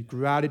rise up to you.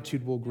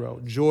 Gratitude will grow.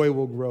 Joy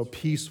will grow.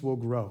 Peace will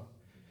grow.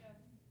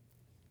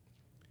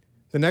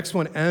 The next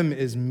one, M,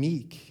 is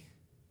meek.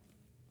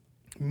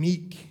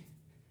 Meek.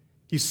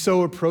 He's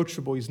so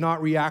approachable. He's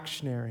not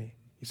reactionary.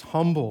 He's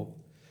humble.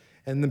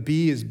 And the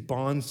B is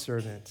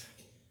bondservant.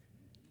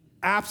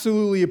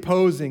 Absolutely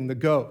opposing the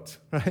goat,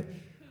 right?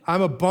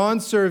 I'm a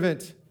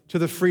bondservant to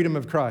the freedom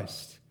of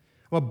Christ.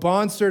 I'm a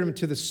bondservant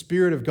to the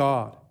Spirit of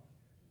God.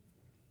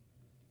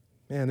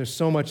 Man, there's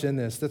so much in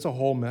this. That's a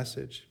whole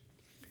message.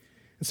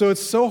 And so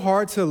it's so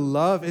hard to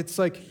love. It's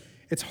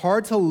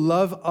hard to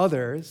love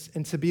others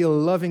and to be a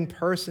loving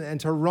person and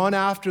to run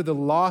after the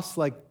lost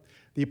like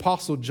the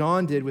Apostle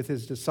John did with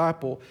his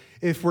disciple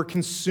if we're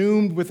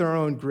consumed with our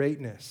own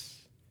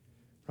greatness,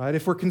 right?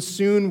 If we're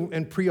consumed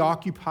and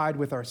preoccupied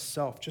with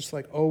ourselves, just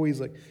like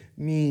always like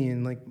me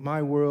and like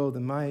my world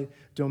and my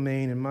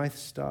domain and my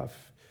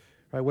stuff,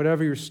 right?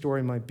 Whatever your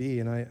story might be.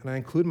 And I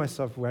include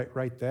myself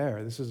right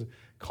there. This is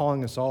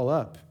calling us all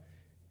up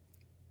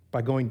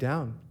by going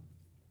down.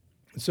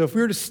 So if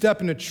we were to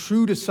step into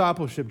true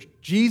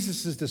discipleship,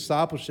 Jesus'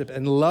 discipleship,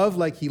 and love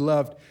like he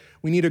loved,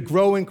 we need to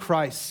grow in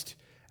Christ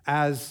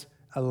as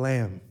a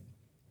lamb.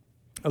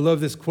 I love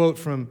this quote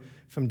from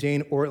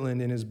Dane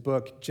Ortland in his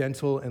book,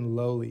 Gentle and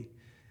Lowly.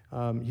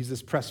 He's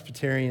this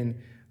Presbyterian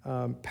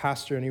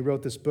pastor, and he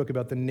wrote this book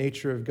about the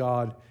nature of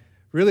God,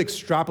 really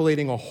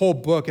extrapolating a whole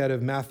book out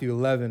of Matthew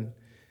 11.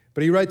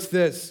 But he writes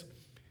this: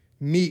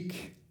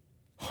 meek,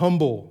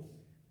 humble,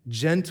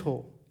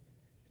 gentle.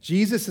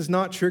 Jesus is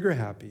not trigger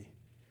happy,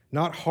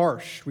 not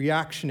harsh,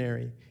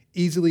 reactionary,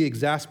 easily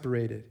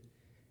exasperated.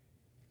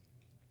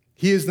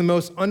 He is the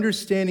most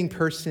understanding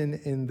person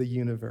in the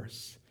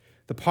universe.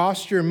 The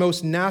posture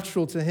most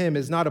natural to him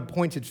is not a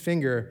pointed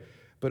finger,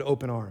 but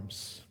open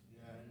arms.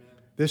 Yeah,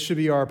 this should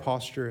be our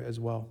posture as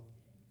well.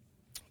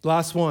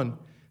 Last one,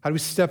 how do we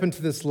step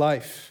into this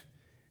life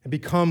and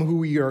become who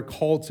we are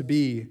called to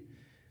be?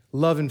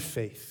 Love and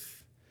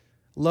faith.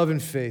 Love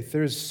and faith.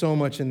 There's so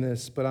much in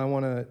this, but I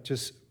want to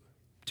just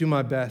do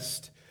my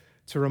best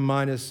to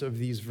remind us of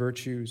these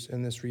virtues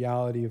and this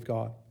reality of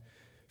God.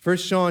 1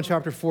 John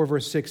chapter 4,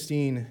 verse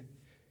 16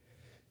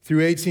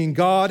 through 18,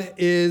 God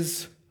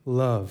is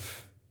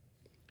love.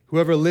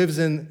 Whoever lives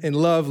in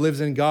love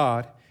lives in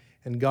God,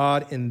 and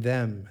God in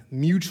them.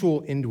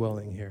 Mutual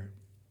indwelling here.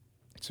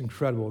 It's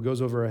incredible. It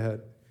goes over our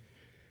head.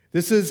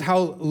 This is how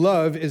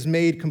love is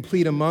made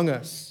complete among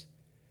us,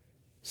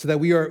 so that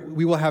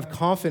we will have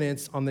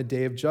confidence on the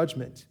day of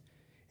judgment.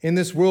 In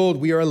this world,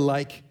 we are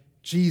like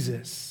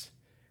Jesus.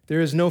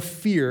 There is no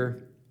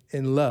fear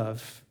in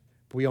love.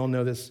 We all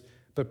know this,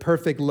 but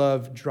perfect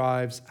love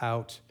drives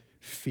out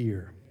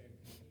fear.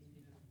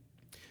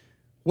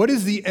 What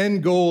is the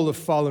end goal of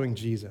following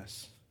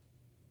Jesus?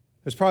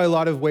 There's probably a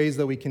lot of ways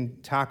that we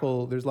can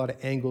tackle, there's a lot of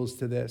angles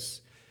to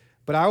this.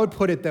 But I would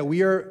put it that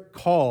we are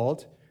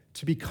called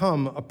to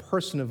become a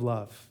person of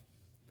love.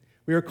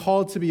 We are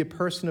called to be a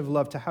person of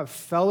love, to have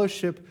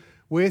fellowship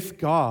with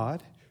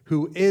God,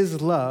 who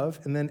is love,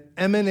 and then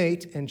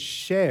emanate and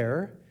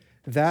share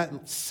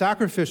that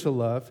sacrificial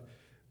love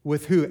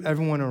with who?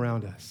 Everyone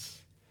around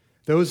us.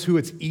 Those who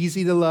it's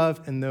easy to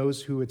love and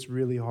those who it's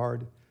really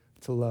hard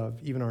to love,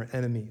 even our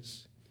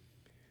enemies.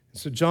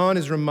 So John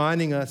is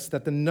reminding us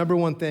that the number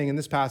one thing in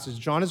this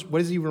passage,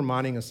 what is he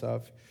reminding us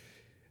of?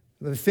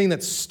 The thing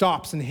that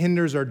stops and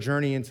hinders our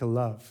journey into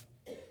love.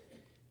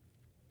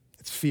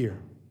 It's fear,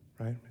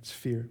 right? It's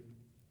fear.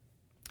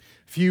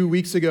 A few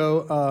weeks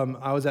ago,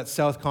 I was at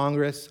South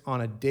Congress on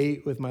a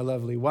date with my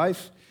lovely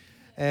wife,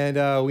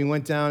 and we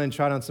went down and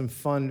tried on some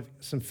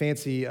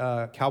fancy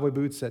cowboy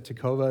boots at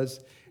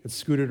Tecovas and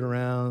scooted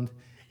around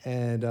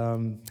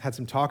and had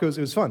some tacos.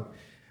 It was fun.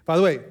 By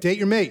the way, date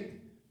your mate.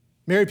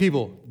 Married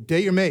people,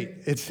 date your mate.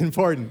 It's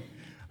important.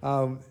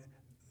 I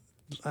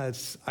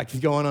could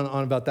go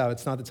on about that.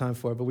 It's not the time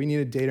for it, but we need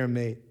to date our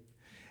mate.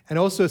 And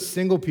also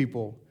single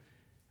people.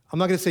 I'm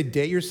not going to say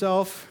date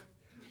yourself,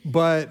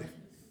 but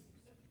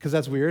because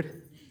that's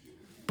weird.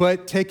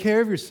 But take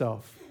care of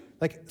yourself.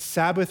 Like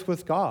Sabbath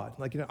with God.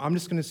 Like, I'm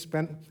just going to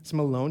spend some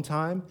alone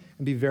time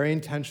and be very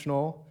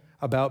intentional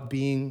about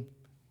being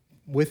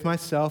with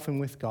myself and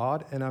with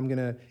God, and I'm going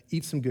to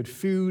eat some good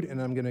food, and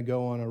I'm going to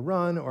go on a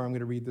run, or I'm going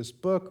to read this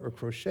book or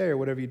crochet or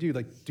whatever you do.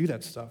 Like, do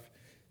that stuff.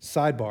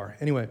 Sidebar.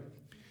 Anyway,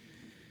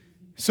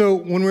 so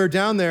when we were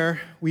down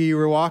there, we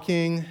were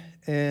walking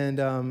and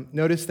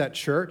noticed that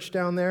church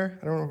down there.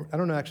 I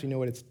don't actually know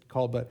what it's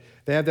called, but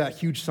they have that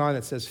huge sign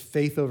that says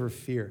faith over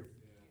fear.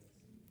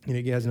 You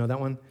guys know that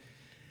one?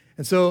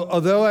 And so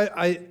although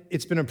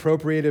it's been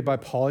appropriated by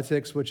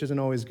politics, which isn't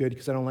always good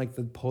because I don't like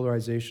the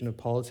polarization of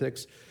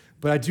politics,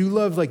 but I do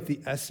love like the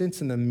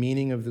essence and the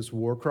meaning of this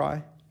war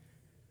cry.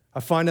 I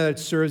find that it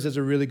serves as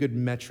a really good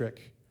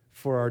metric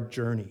for our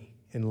journey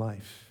in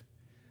life.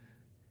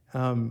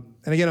 And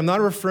again, I'm not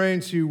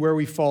referring to where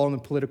we fall on the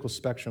political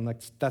spectrum.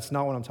 Like, that's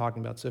not what I'm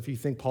talking about. So if you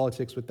think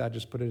politics with that,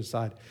 just put it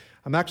aside.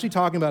 I'm actually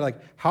talking about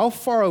like how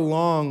far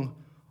along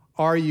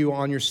are you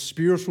on your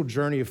spiritual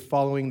journey of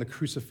following the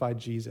crucified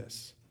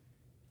Jesus?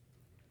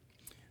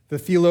 The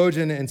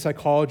theologian and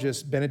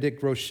psychologist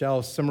Benedict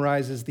Rochelle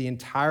summarizes the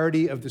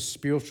entirety of the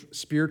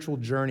spiritual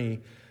journey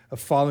of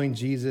following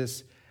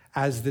Jesus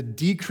as the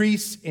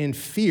decrease in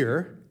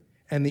fear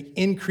and the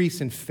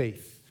increase in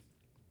faith.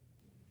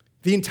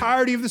 The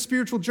entirety of the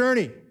spiritual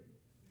journey. And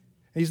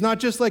he's not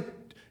just like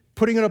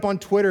putting it up on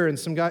Twitter and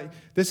some guy.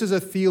 This is a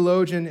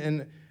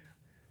theologian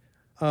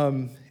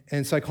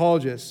and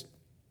psychologist.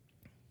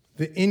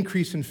 The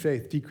increase in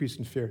faith, decrease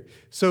in fear.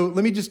 So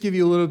let me just give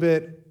you a little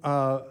bit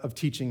of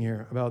teaching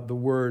here about the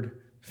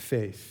word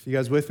faith. You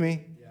guys with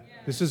me? Yeah.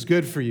 This is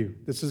good for you.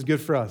 This is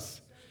good for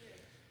us.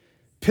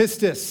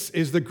 Pistis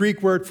is the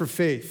Greek word for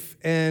faith.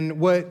 And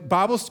what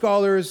Bible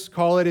scholars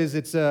call it is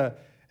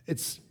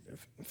it's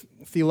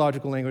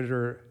theological language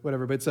or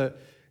whatever, but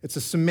it's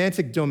a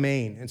semantic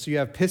domain. And so you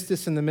have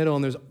pistis in the middle,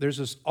 and there's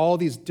just all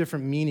these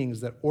different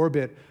meanings that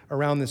orbit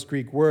around this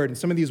Greek word. And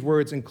some of these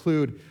words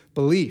include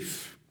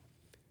belief,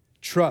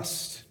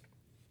 trust,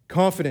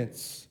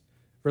 confidence,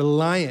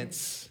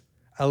 reliance,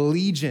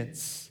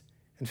 allegiance,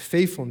 and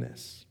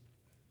faithfulness.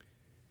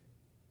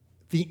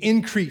 The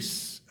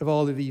increase of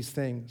all of these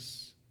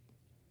things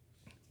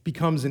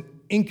becomes an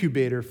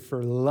incubator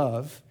for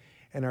love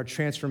and our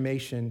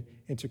transformation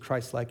into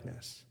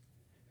Christ-likeness.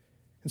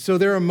 And so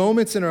there are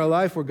moments in our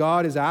life where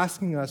God is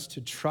asking us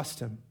to trust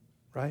him,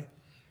 right?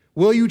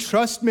 Will you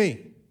trust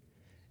me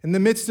in the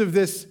midst of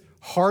this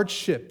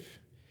hardship,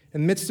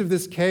 in the midst of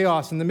this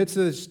chaos, in the midst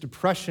of this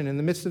depression, in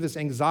the midst of this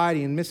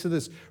anxiety, in the midst of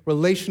this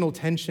relational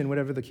tension,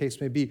 whatever the case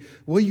may be?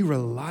 Will you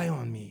rely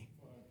on me?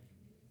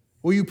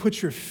 Will you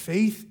put your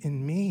faith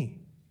in me?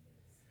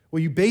 Will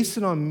you base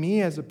it on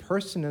me as a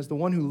person, as the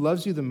one who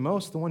loves you the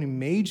most, the one who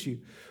made you?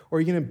 Or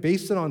are you going to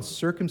base it on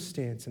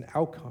circumstance and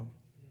outcome?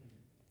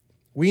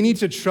 We need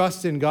to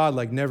trust in God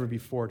like never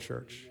before,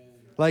 church.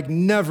 Like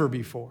never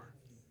before.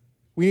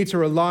 We need to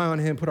rely on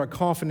him, put our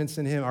confidence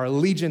in him, our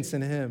allegiance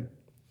in him.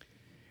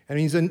 And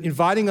he's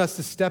inviting us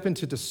to step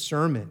into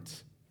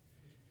discernment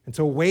and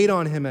to wait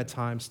on him at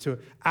times, to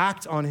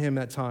act on him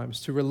at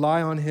times, to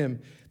rely on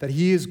him that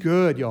he is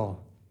good,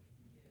 y'all,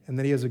 and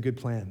that he has a good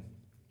plan.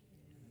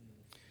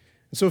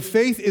 And so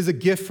faith is a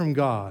gift from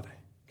God.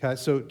 Okay,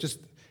 so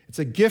it's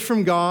a gift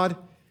from God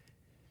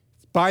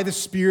by the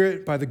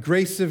Spirit, by the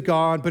grace of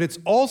God, but it's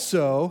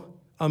also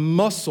a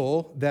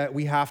muscle that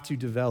we have to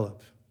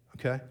develop.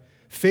 Okay?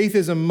 Faith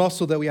is a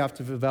muscle that we have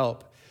to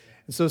develop.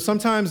 And so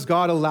sometimes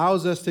God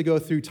allows us to go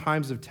through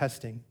times of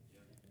testing.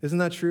 Isn't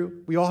that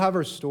true? We all have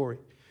our story.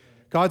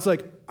 God's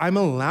like, I'm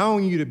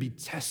allowing you to be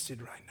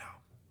tested right now.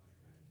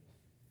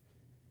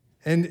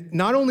 And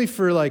not only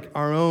for like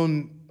our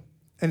own,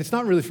 and it's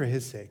not really for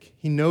his sake.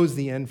 He knows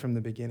the end from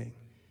the beginning.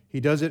 He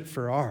does it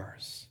for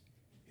ours.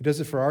 He does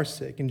it for our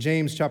sake. In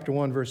James chapter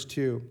 1, verse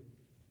 2.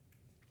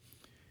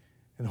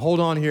 And hold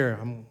on here.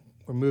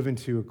 We're moving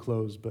to a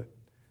close, but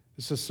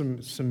this is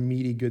some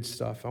meaty good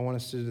stuff. I want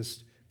us to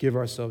just give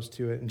ourselves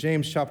to it. In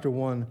James chapter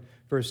 1,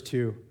 verse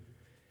 2.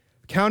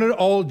 Count it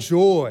all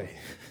joy,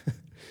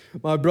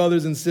 my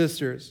brothers and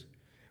sisters,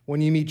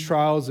 when you meet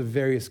trials of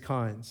various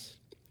kinds.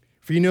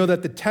 For you know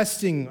that the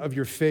testing of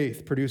your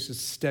faith produces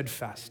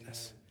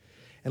steadfastness.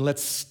 And let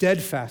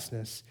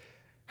steadfastness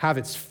have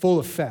its full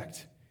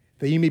effect,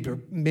 that you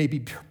may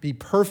be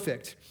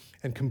perfect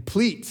and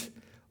complete,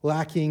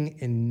 lacking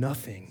in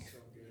nothing.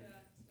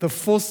 The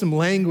fulsome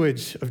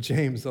language of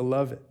James, I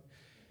love it.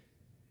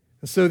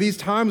 And so these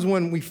times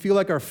when we feel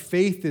like our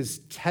faith is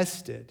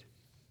tested,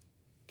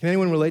 can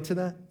anyone relate to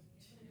that?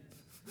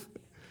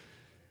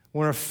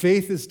 When our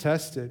faith is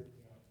tested,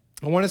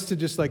 I want us to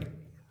just like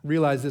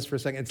realize this for a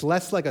second. It's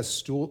less like a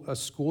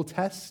school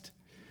test.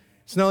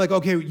 It's not like,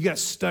 okay, you got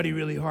to study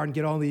really hard and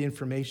get all the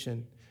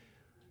information.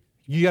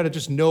 You got to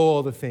just know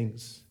all the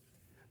things.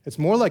 It's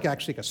more like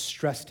actually a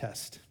stress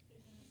test.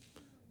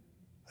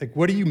 Like,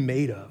 what are you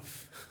made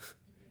of?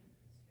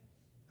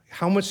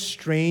 How much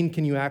strain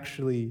can you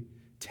actually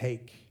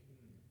take?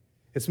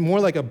 It's more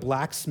like a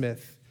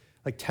blacksmith,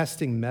 like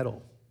testing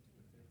metal.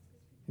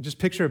 You just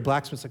picture a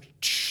blacksmith like,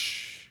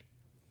 shh.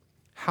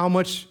 How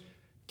much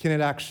can it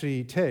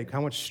actually take?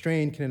 How much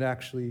strain can it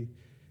actually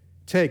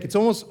take? It's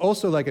almost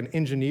also like an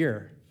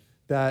engineer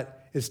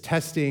that is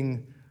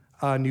testing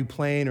a new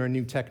plane or a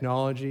new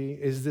technology.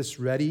 Is this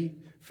ready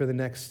for the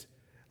next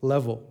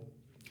level?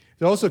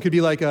 It also could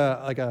be like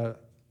a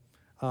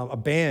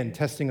band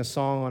testing a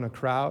song on a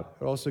crowd.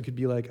 It also could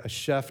be like a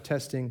chef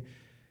testing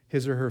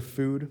his or her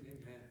food.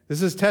 Amen.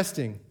 This is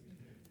testing.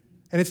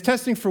 And it's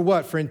testing for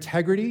what? For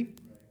integrity?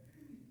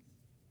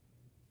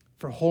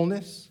 For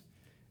wholeness?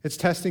 It's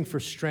testing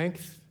for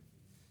strength?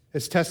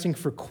 It's testing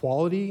for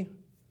quality?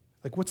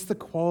 Like, what's the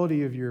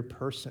quality of your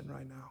person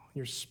right now?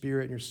 Your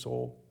spirit, your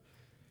soul?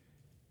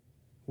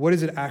 What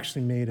is it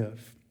actually made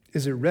of?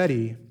 Is it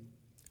ready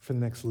for the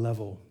next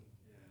level?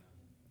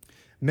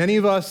 Many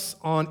of us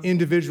on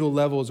individual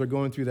levels are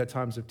going through that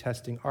times of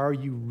testing. Are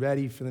you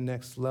ready for the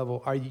next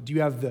level? Do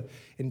you have the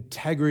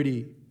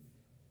integrity,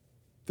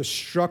 the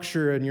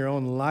structure in your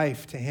own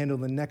life to handle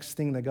the next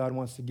thing that God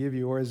wants to give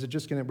you? Or is it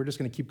we're just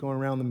going to keep going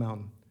around the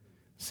mountain?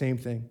 Same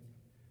thing.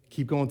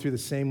 Keep going through the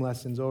same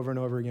lessons over and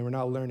over again. We're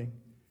not learning.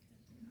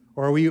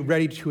 Or are we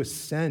ready to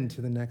ascend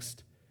to the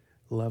next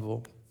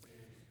level?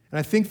 And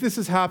I think this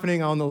is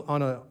happening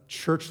on a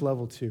church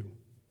level too.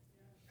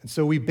 And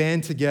so we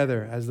band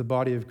together as the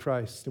body of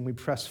Christ, and we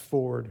press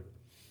forward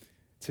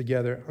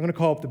together. I'm going to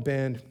call up the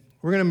band.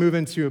 We're going to move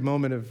into a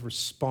moment of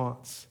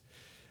response.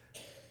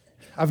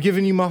 I've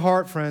given you my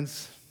heart,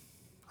 friends.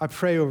 I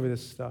pray over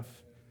this stuff.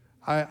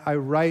 I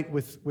write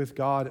with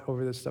God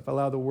over this stuff. I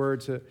allow the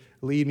Word to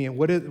lead me. And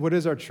what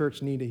does our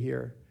church need to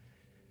hear?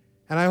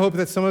 And I hope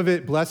that some of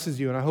it blesses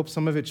you, and I hope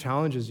some of it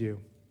challenges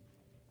you.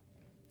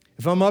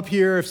 If I'm up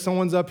here, if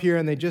someone's up here,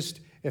 and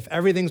if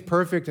everything's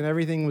perfect and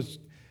everything was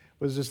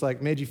just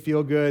like made you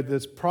feel good,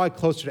 that's probably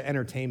closer to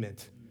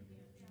entertainment.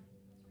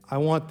 I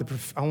want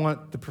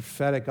the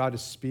prophetic God to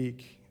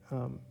speak.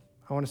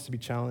 I want us to be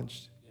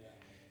challenged.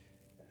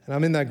 And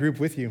I'm in that group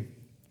with you.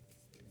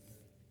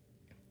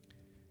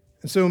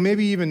 And so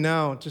maybe even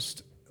now,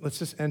 let's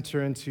just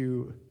enter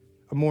into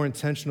a more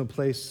intentional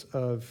place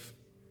of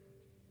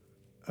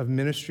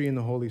ministry in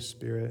the Holy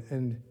Spirit.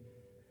 And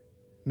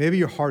maybe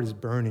your heart is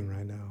burning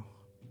right now.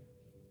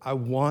 I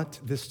want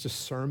this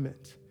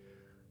discernment.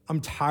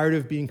 I'm tired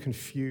of being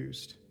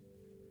confused.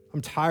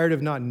 I'm tired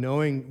of not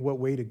knowing what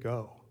way to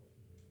go.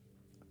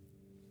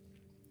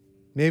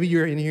 Maybe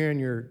you're in here and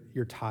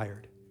you're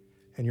tired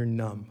and you're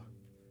numb.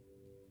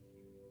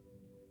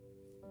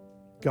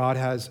 God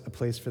has a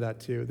place for that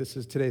too. This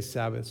is today's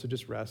Sabbath, so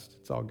just rest.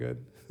 It's all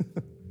good.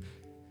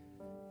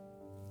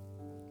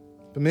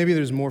 But maybe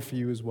there's more for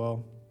you as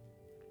well.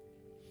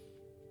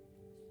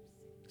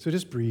 So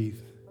just breathe.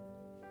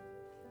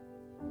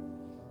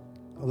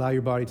 Allow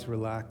your body to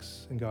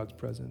relax in God's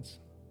presence.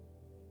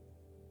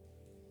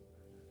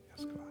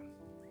 Yes, God.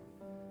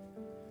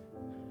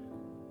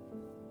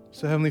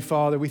 So, Heavenly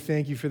Father, we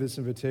thank you for this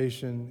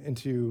invitation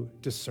into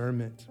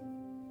discernment.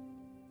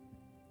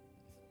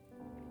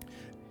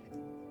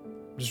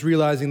 Just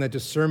realizing that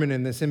discernment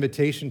and this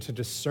invitation to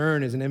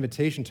discern is an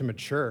invitation to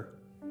mature.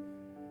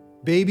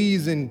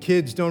 Babies and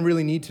kids don't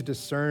really need to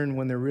discern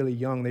when they're really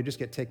young. They just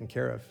get taken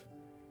care of.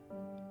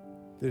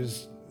 They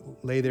just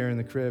lay there in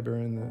the crib or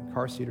in the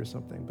car seat or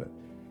something. But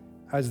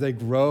as they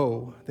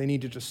grow, they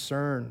need to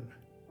discern,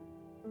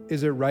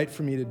 is it right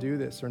for me to do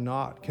this or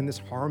not? Can this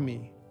harm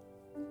me?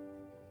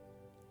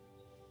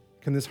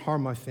 Can this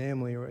harm my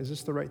family? Or is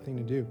this the right thing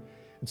to do?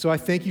 And so I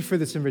thank you for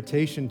this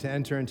invitation to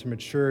enter into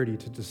maturity,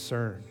 to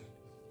discern.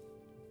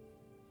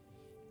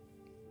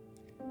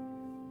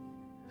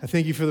 I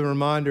thank you for the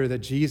reminder that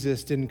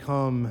Jesus didn't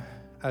come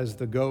as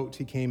the goat,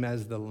 he came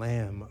as the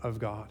Lamb of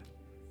God.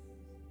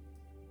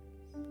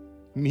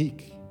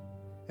 Meek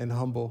and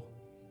humble.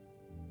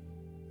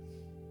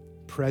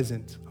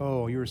 Present.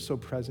 Oh, you were so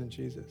present,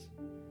 Jesus.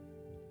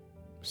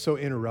 So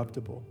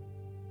interruptible.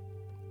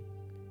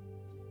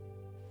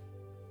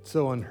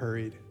 So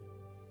unhurried.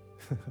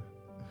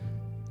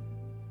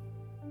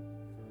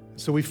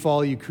 So we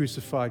follow you,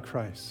 crucified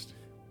Christ.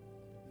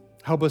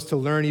 Help us to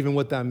learn even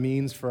what that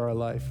means for our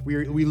life.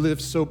 We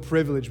live so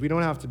privileged. We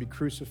don't have to be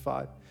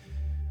crucified,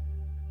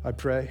 I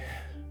pray.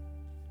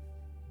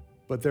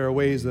 But there are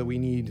ways that we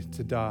need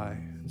to die.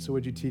 And so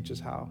would you teach us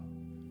how?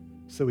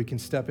 So we can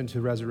step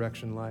into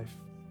resurrection life.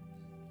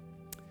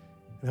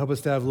 And help us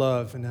to have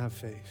love and have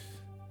faith.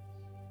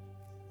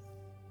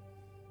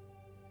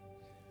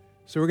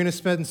 So we're going to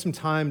spend some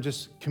time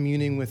just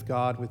communing with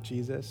God, with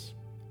Jesus.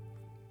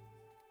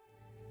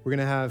 We're going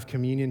to have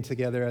communion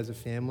together as a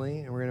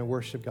family, and we're going to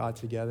worship God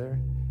together.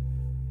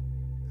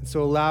 And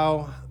so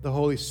allow the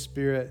Holy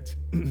Spirit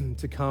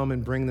to come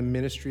and bring the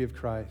ministry of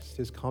Christ,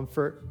 his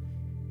comfort,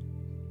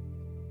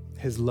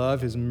 his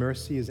love, his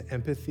mercy, his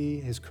empathy,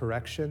 his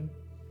correction.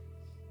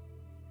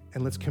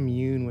 And let's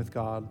commune with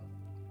God,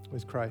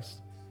 with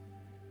Christ.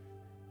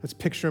 Let's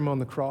picture him on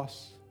the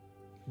cross,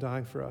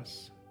 dying for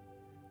us.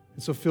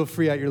 And so feel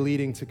free at your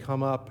leading to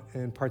come up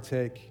and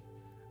partake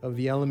of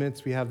the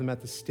elements. We have them at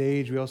the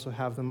stage. We also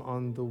have them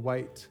on the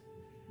white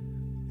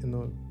in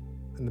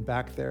the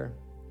back there.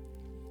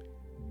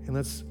 And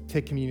let's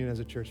take communion as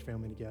a church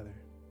family together.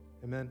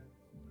 Amen.